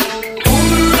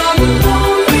 Owner of a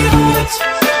lonely heart.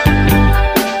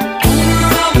 Owner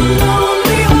of a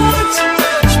lonely heart.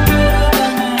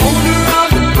 Owner of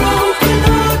a broken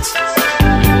heart.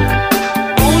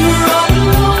 Owner of a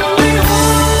lonely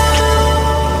heart.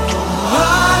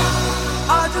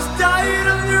 I just died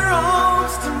in your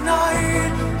arms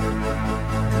tonight.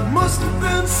 It must have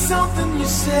been something you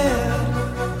said.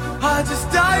 I just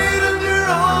died in your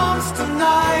arms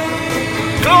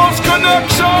tonight. Close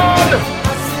connection.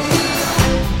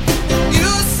 You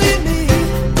see me,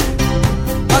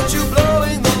 but you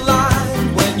blowing the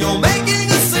line when you're making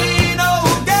a scene. Oh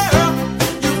girl,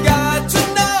 you got to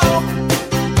know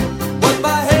what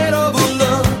my head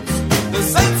overlooks. The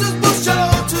senses will show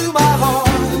to my heart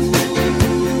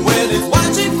when it's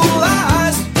watching full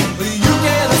eyes. You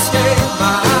can't escape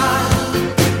my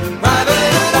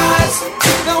private eyes.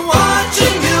 They're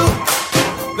watching you.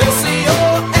 They see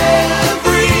your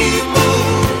every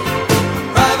move.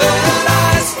 Private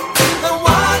eyes. They're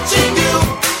watching you.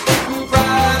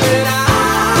 Private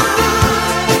eyes.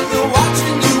 They're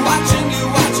watching you, watching you,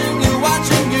 watching you,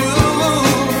 watching you.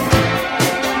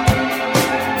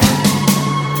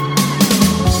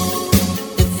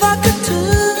 If I could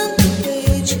turn the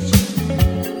page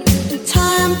in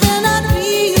time, then I'd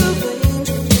rearrange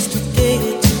just a day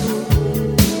or two.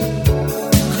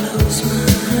 Close my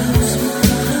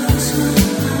eyes,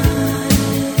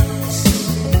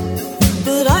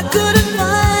 but I couldn't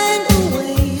find a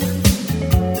way.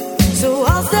 So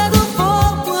I'll settle for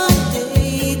one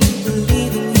day to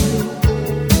believe in you.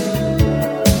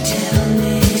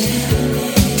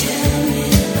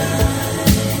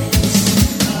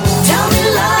 Tell me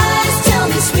lies, tell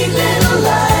me sweet little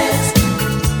lies.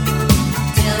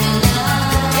 Tell me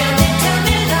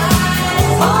lies.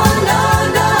 Oh no,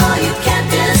 no, you can't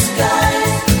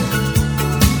disguise.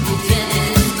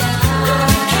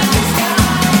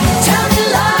 Tell me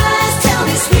lies, tell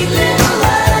me sweet little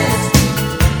lies.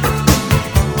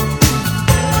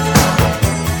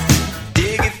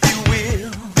 Dig, if you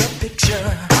will, the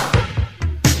picture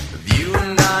of you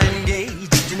and I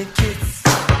engaged in a kiss.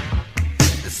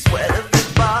 The sweat of your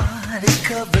body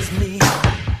covers me.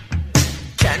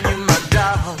 Can you, my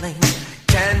darling,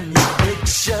 can you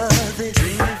picture this?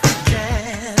 Dream if you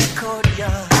can, a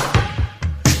courtyard,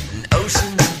 an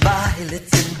ocean of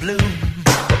violets in bloom.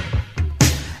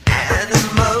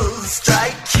 Animals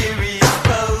strike curious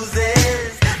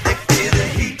poses. They feel the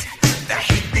heat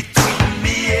between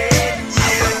me and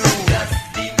you. Just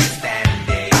leave me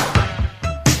standing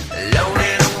alone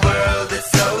in a world that's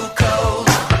so cold.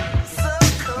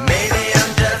 Maybe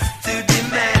I'm just too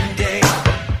demanding.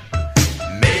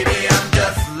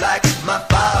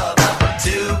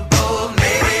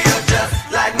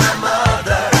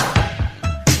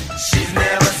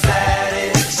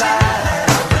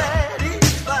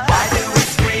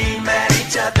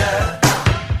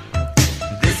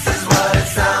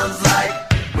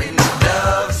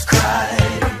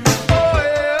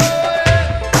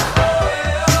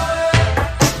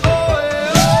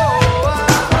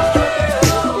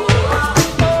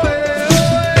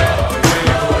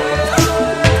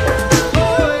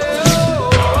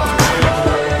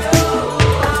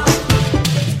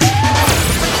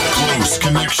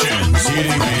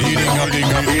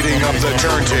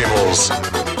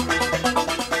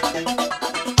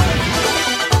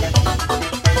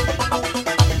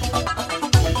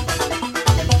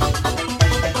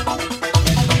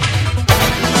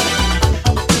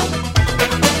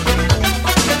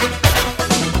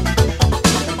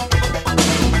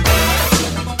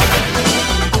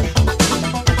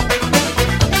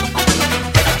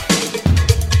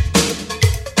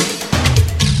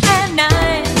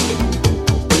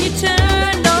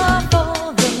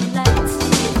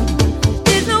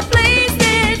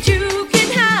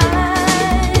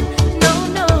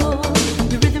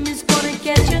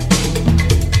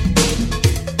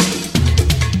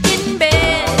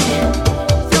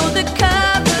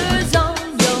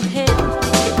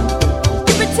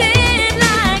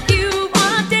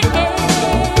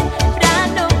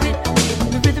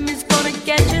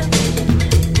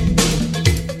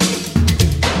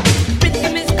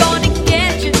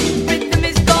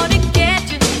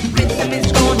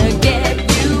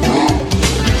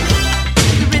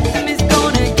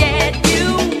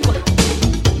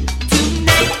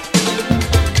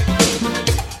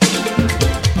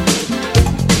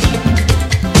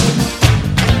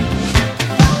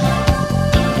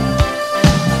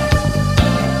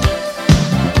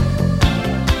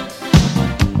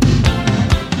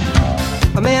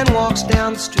 walks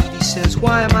down the street, he says,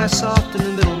 why am I soft in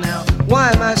the middle now? Why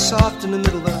am I soft in the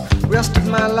middle? The rest of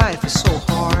my life is so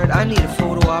hard. I need a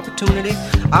photo opportunity.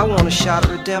 I want a shot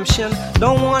of redemption.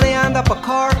 Don't want to end up a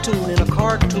cartoon in a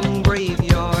cartoon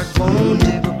graveyard. Bone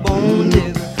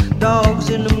digger, dogs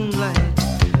in the moonlight.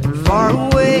 Far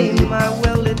away, my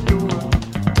well-lit door.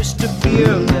 Mr.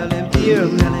 Beer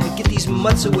Melly, get these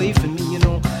mutts away from me, you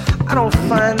know. I don't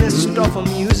find this stuff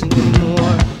amusing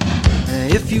anymore.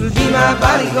 If you'll be my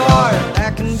bodyguard,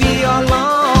 I can be your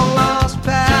long-lost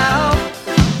pal.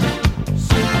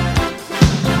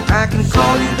 I can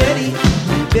call you Betty,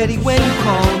 and Betty, when you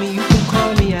call me, you can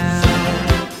call me out.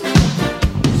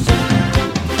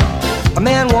 A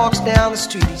man walks down the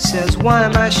street, he says, why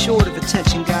am I short of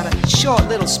attention? Got a short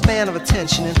little span of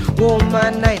attention, and oh, my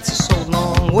nights are so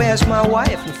long. Where's my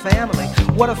wife and family?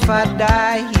 What if I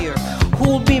die here?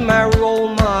 Who'll be my role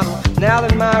model now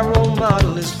that my role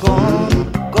model is gone?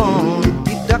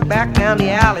 He ducked back down the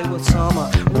alley with some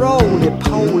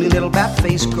roly-poly little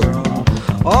bat-faced girl.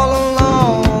 All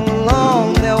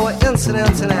along, there were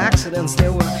incidents and accidents,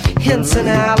 there were hints and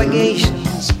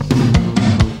allegations.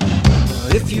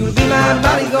 If you'll be my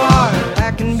bodyguard,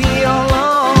 I can be your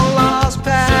long-lost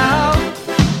pal.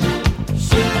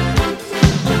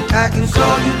 I can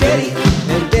call you Betty,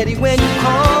 and Betty, when you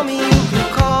call me, you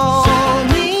can call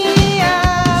me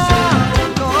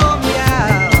out, call me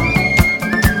out.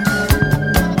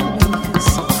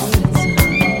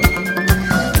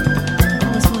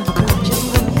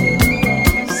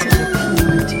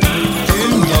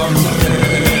 In the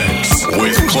mix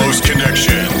with Close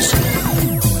Connections.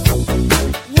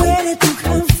 Where did you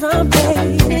come from,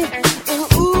 baby? And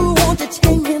ooh, won't you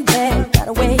take me there? Got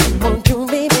away, won't you,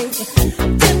 baby?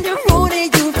 Tender Rudy,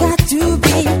 you got to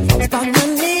be. Start to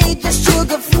need your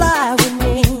sugar fly with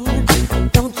me.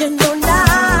 Don't you know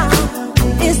now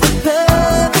is the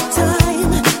perfect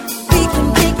time? We can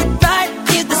make it right,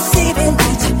 give the city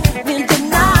light. When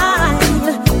tonight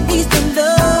is the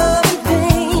love and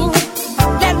pain.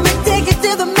 Let me take it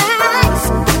to the max.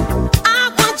 I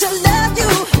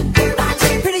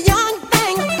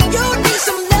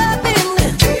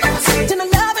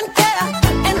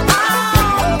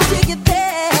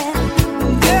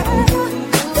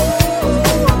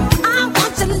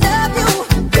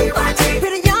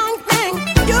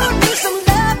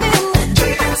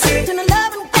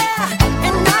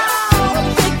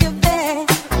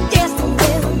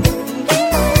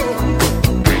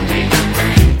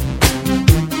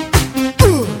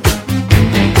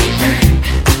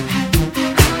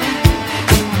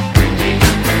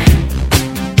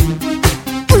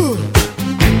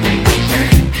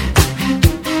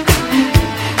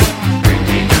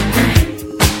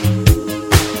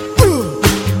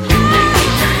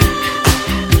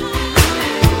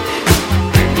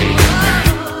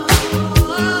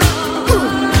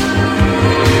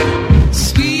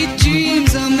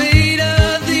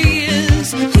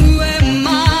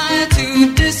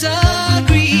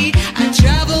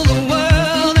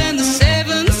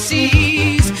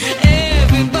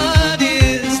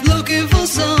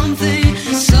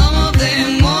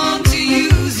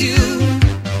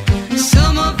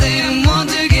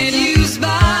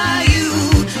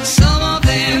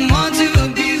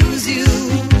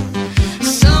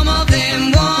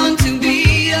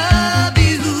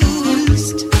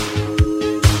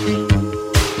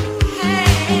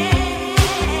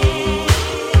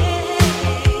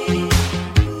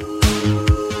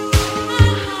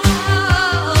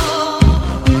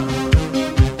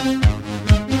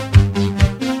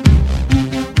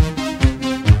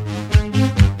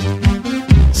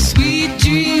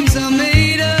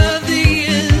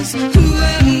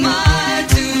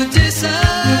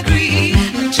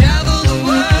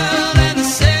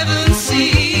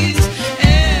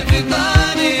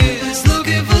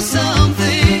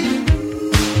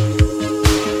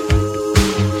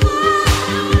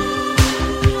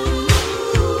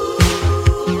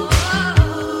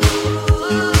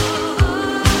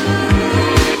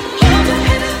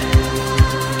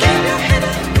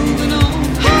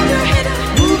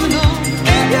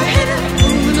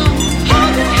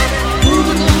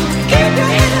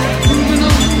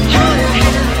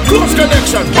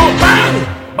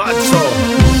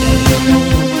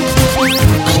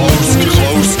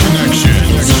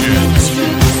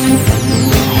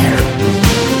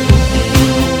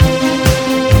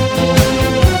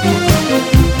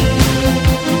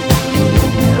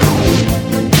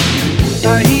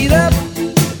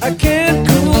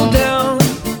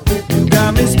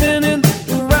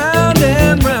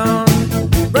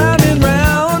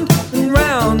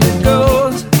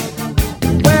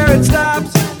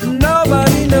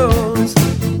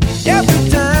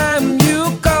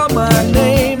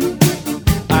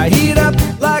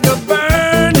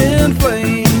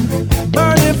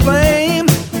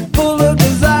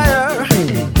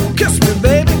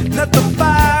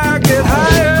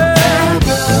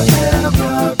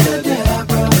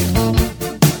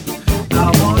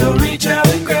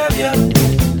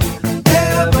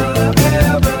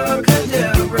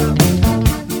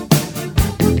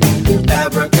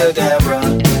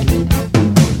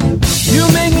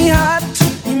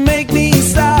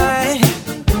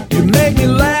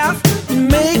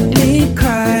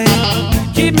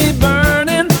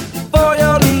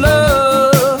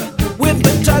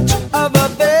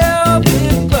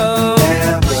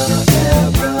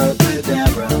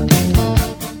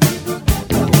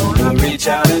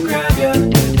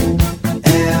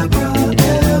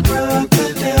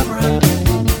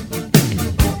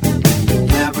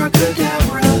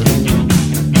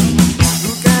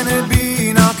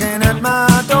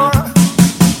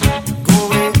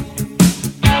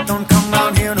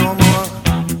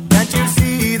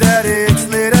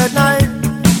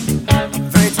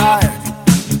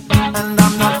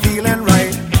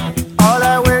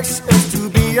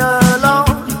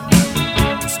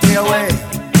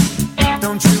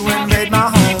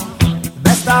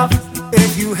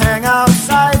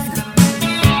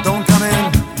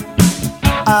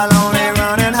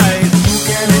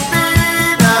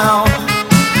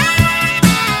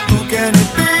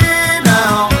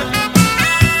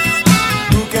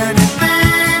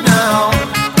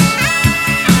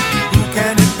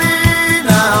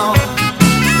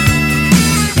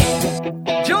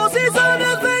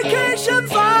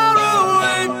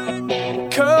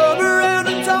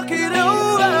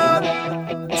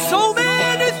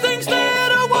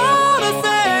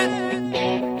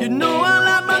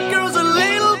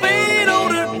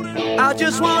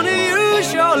wanna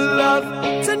use your love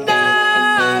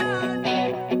tonight.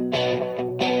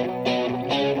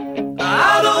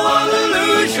 I don't wanna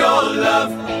lose your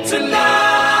love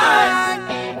tonight.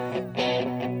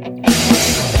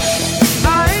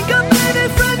 I ain't got many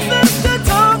friends left to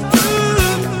talk to.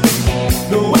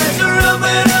 Nowhere to run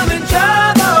when I'm in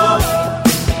trouble.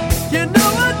 You know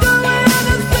I'd do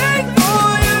anything for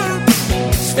you.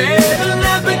 Stay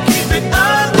alive and keep it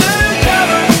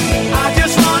undercover. I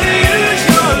just wanna use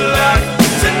your love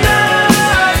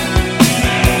tonight.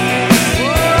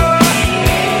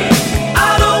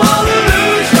 I don't wanna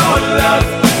lose your love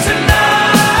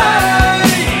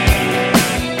tonight.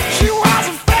 She was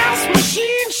a fast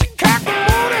machine. She cocked the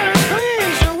motor clean.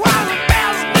 She was the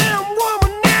best damn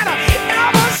woman that I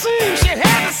ever seen. She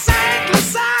had the saintly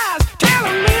eyes,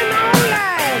 telling me no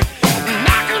lies,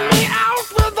 knocking me out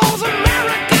with those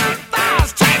American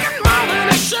thighs, taking more than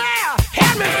a share,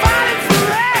 had me fighting for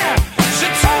air. She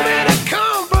told me to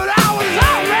come, but I was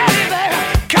already there.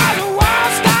 'Cause the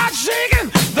world started shaking,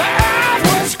 the earth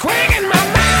was quaking, my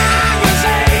mind was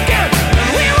aching, and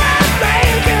we were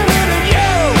making it, and you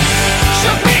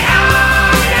shook me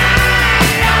all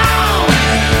night long.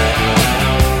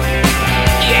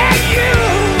 Yeah, you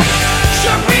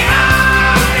shook me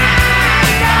all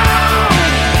night long.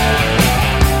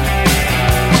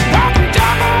 Walking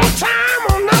double time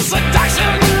on the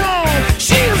seduction road.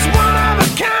 She was one of a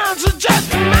kind, so just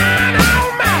mine, oh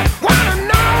my. Wanna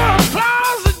know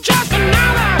applause or just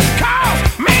another cause?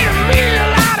 Made a meal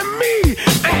out of me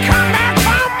and come back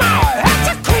for more. Had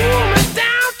to cool me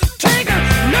down to take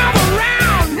another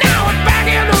round. Now we're back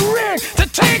in the ring to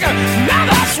take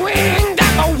another swing.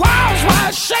 That the walls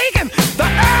were shaking, the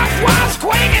earth was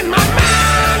quaking, my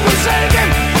mind was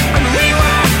aching, and we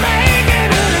were making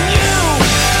it, and you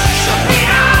shook me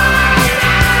all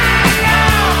night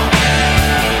long.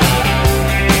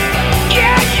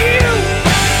 Yeah, you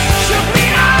shook me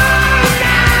all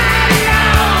night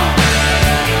long.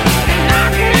 And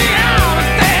knocked me out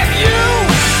with that. You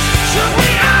shook me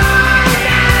all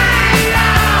night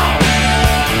long.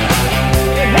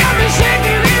 You had me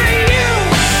shaking, and you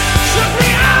shook me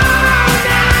all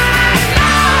night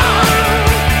long.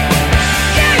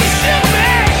 Yeah, you shook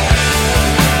me.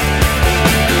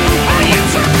 Oh, you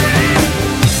shook me.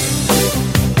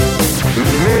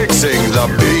 Mixing the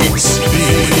beats.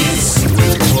 Beats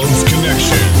with close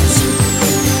connections.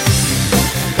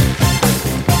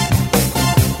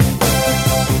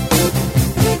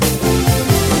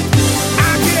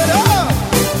 I get up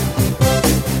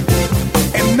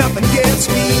and nothing gets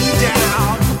me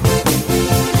down.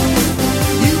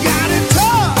 You got it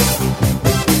tough.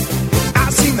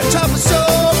 I've seen the toughest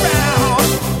around,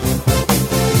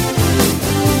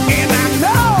 and I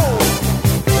know,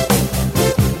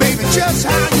 baby, just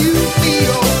how you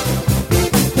feel.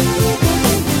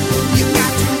 You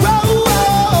got to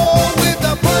roll with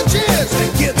the punches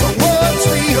and get to what's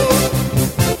real.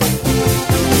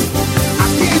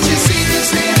 Can't you see me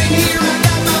standing here? I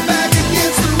got my back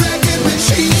against the wrecking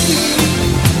machine.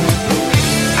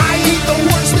 I ain't the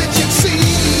worst that you've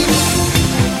seen.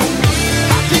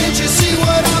 Can't you see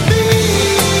what I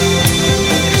mean?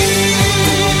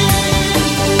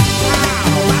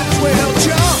 Might as well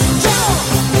jump, jump.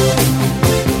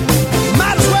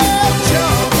 Might as well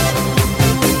jump.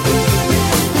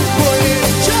 Go ahead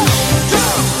and jump,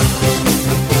 jump.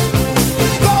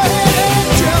 Go ahead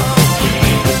and jump.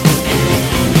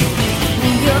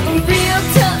 You're a real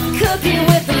tough cookie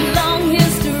with a long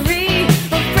history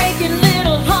of breaking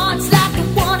little hearts like the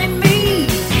one in me.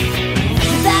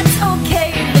 That's okay,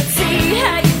 let's see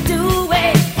how you do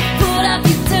it. Put up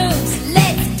your dues,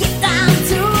 let's get down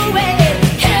to it.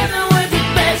 Hit me with your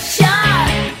best shot.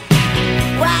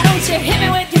 Why don't you hit me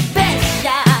with your best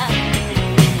shot?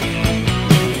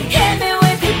 Hit me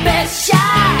with your best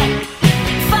shot.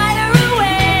 Fire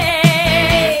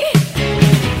away.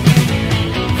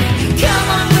 Come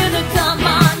on with it, come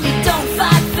on, you don't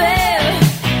fight fair.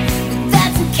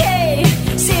 That's okay,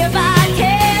 see if I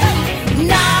can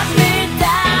knock me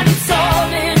down, it's all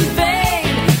in vain.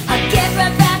 I'll get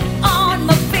right back on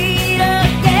my feet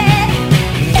again.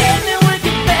 Hit me with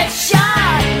your best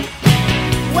shot.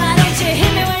 Why don't you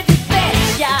hit me with your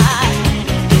best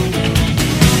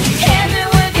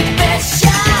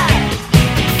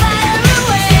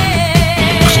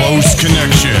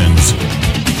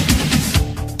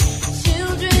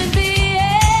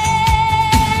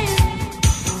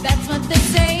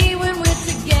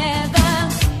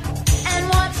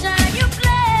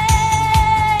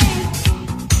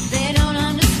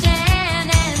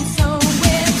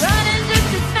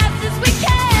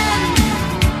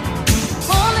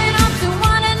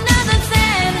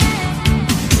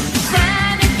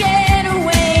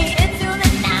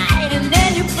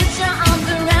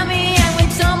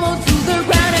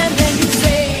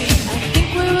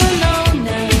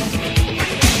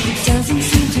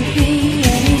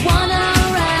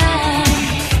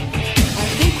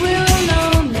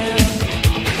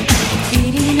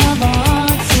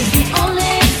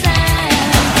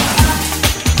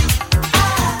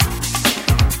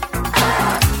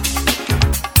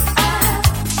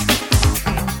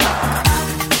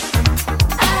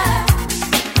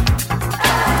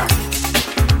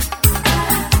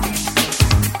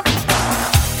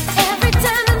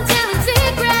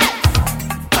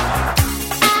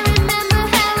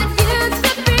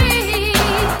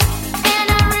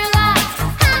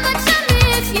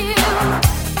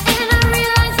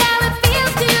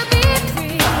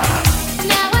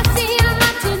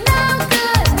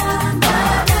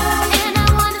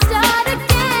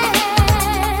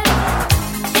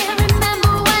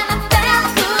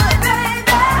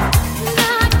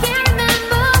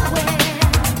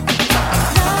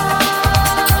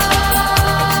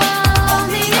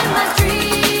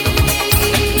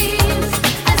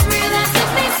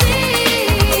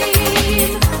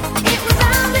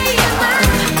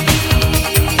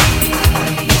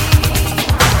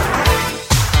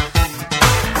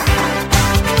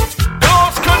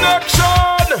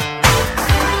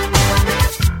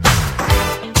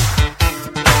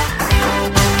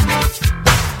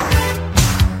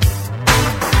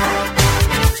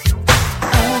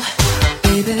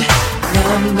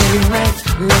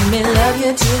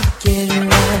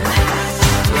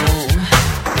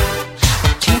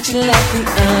you let the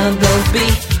others be?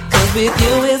 'Cause with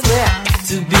you is where I got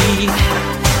to be.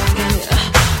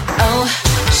 Yeah. Oh,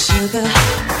 sugar,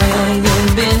 where you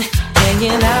been?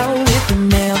 Hanging out with the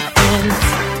male friends.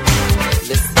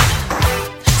 Listen,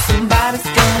 somebody's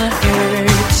gonna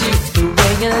hurt you the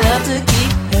way you love to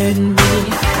keep hurting me.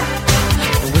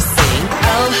 And we sing,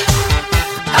 oh,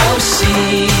 oh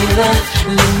Sheila,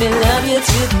 let me love you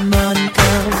till the morning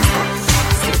comes.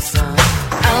 Sing,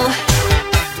 oh,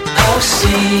 oh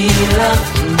Sheila,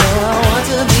 you know I want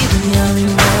to be the only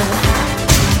one.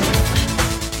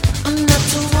 I'm not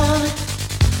your woman,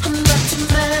 I'm not your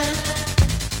man.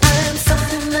 I am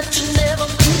something that you never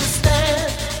understand.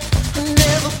 I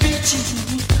never beat you,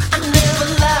 I never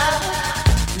lie.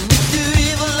 If you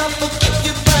evil, I'll forgive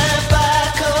you bye.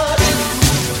 'Cause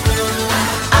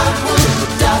I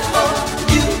would die for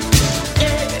you.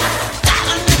 Yeah,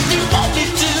 darling, if you want me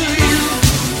to, you.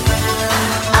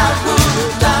 I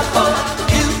would die for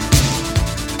you.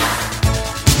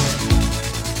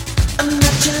 I'm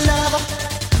not your lover,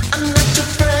 I'm not your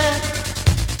friend.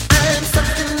 I am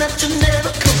something that you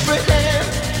never comprehend.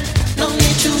 No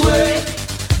need to worry,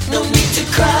 no need to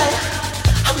cry.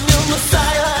 I'm your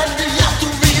Messiah and you're the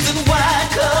reason why.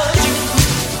 'Cause you,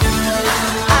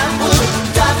 I would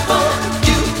die for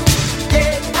you.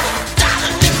 Yeah,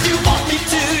 darling, if you want me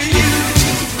to, you.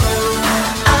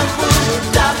 I would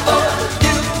die for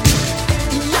you.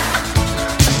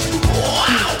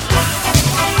 Wow.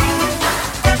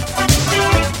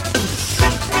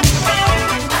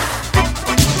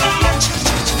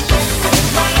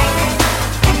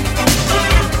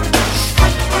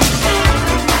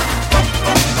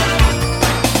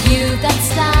 You've got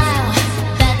style,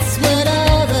 that's what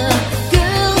other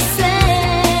girls say.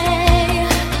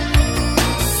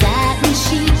 Satin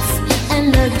sheets and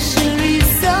luxury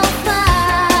so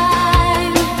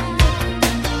fine.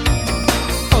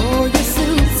 All your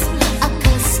suits are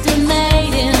custom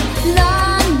made in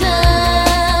London.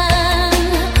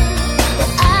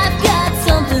 But I've got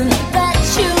something that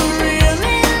you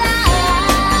really like.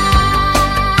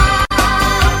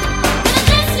 Gonna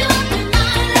dress you up in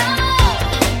my love.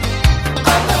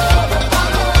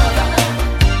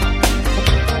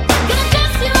 Gonna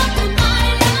dress you up in my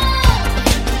love.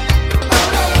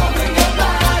 All over your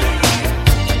body.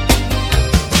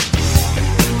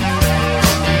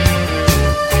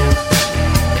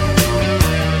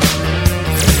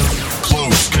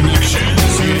 Close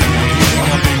connections.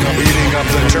 Beating up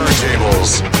the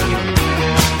turntables.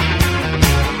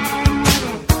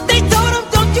 They told him,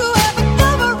 don't you ever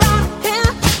come around here.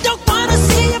 Don't wanna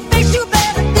see your face, you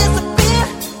better disappear.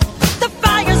 The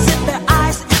fire's in their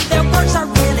eyes and their words are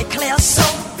really clear. So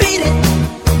beat it,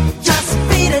 just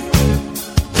beat it.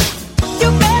 You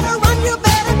better run, you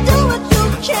better do what you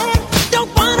can.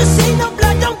 Don't wanna see no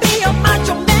blood, don't be a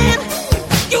macho man.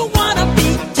 You wanna be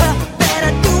tough,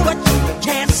 better do what you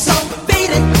can. So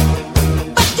beat it.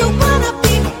 But you wanna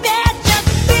be bad, just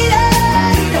beat it.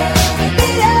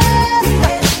 Beat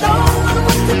it. No one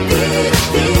wants to beat it,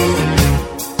 beat it.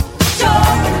 Sure,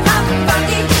 I'm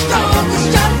funky, strong as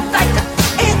your fighter.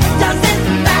 It doesn't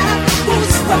matter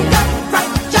who's wrong or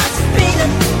right. Just beat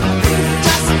it.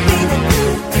 Just beat it.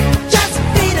 Just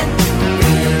beat it.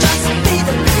 Just beat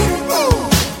it.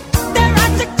 They're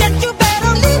out to get you,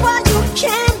 better leave while you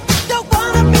can. Don't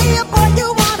wanna be a boy, you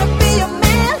wanna be a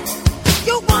man.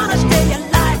 You wanna stay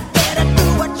alive, better do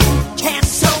what you can.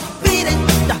 So beat it,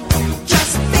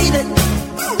 just beat it.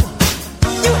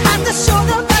 You have to show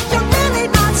them that you're really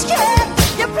not scared.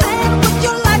 You're playing with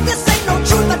your life, this ain't no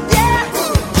truth or dare.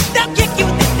 They'll kick you,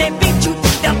 then they beat you,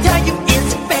 they'll tell you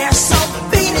it's fair. So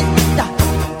beat it,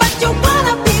 but you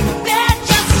wanna be bad,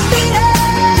 just beat it.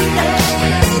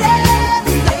 Beat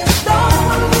it, no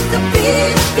one wants to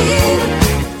beat it, beat it.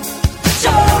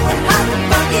 Sure, I'm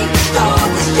funky,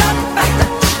 strong as your fighter.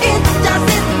 It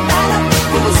doesn't matter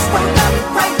who's wrong or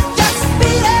right. Just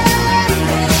beat it,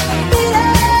 beat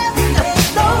it.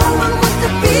 No one wants to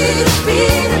beat it,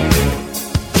 beat it.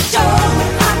 Sure,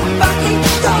 I'm funky,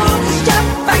 strong as your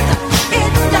fighter.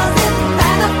 It doesn't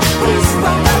matter who's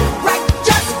wrong or right.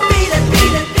 Just beat it,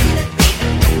 beat it, beat it,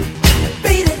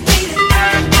 beat it, beat it.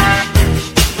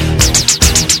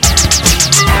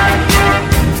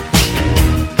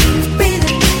 Beat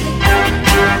it.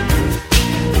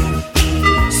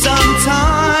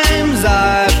 Sometimes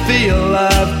I feel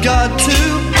I've got to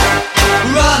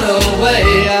run away.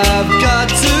 I've got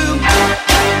to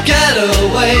get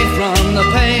away from the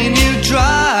pain you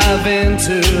drive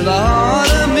into the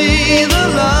heart of me. The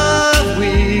love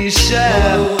we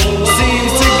share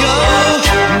seems to go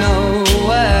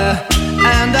nowhere,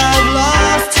 and I've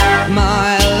lost my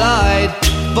light.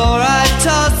 For I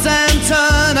toss and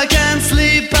turn, I can't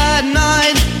sleep at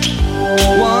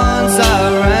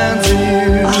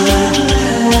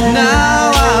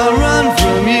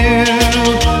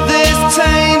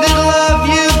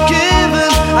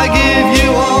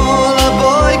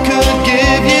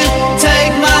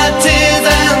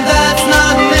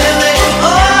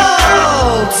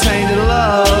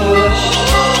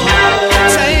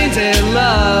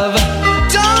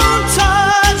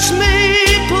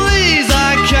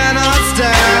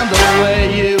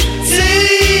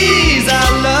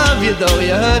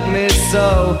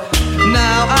so.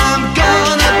 Now I'm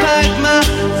gonna pack my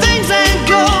things and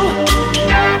go.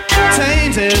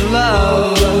 Tainted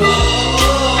love,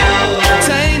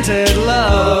 tainted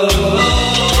love,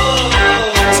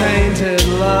 tainted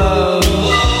love,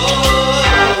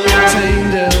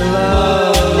 tainted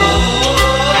love.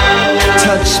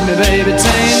 Touch me, baby,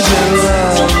 tainted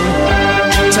love.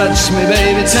 Touch me,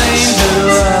 baby, tainted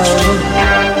love.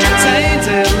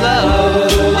 Tainted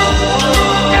love.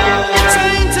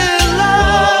 Tainted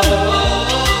love.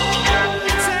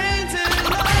 Tainted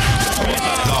love.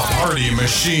 The Party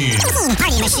Machine.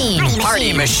 Party Machine.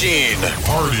 Party Machine.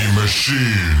 Party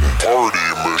Machine. Party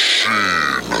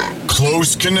Machine.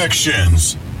 Close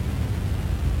Connections.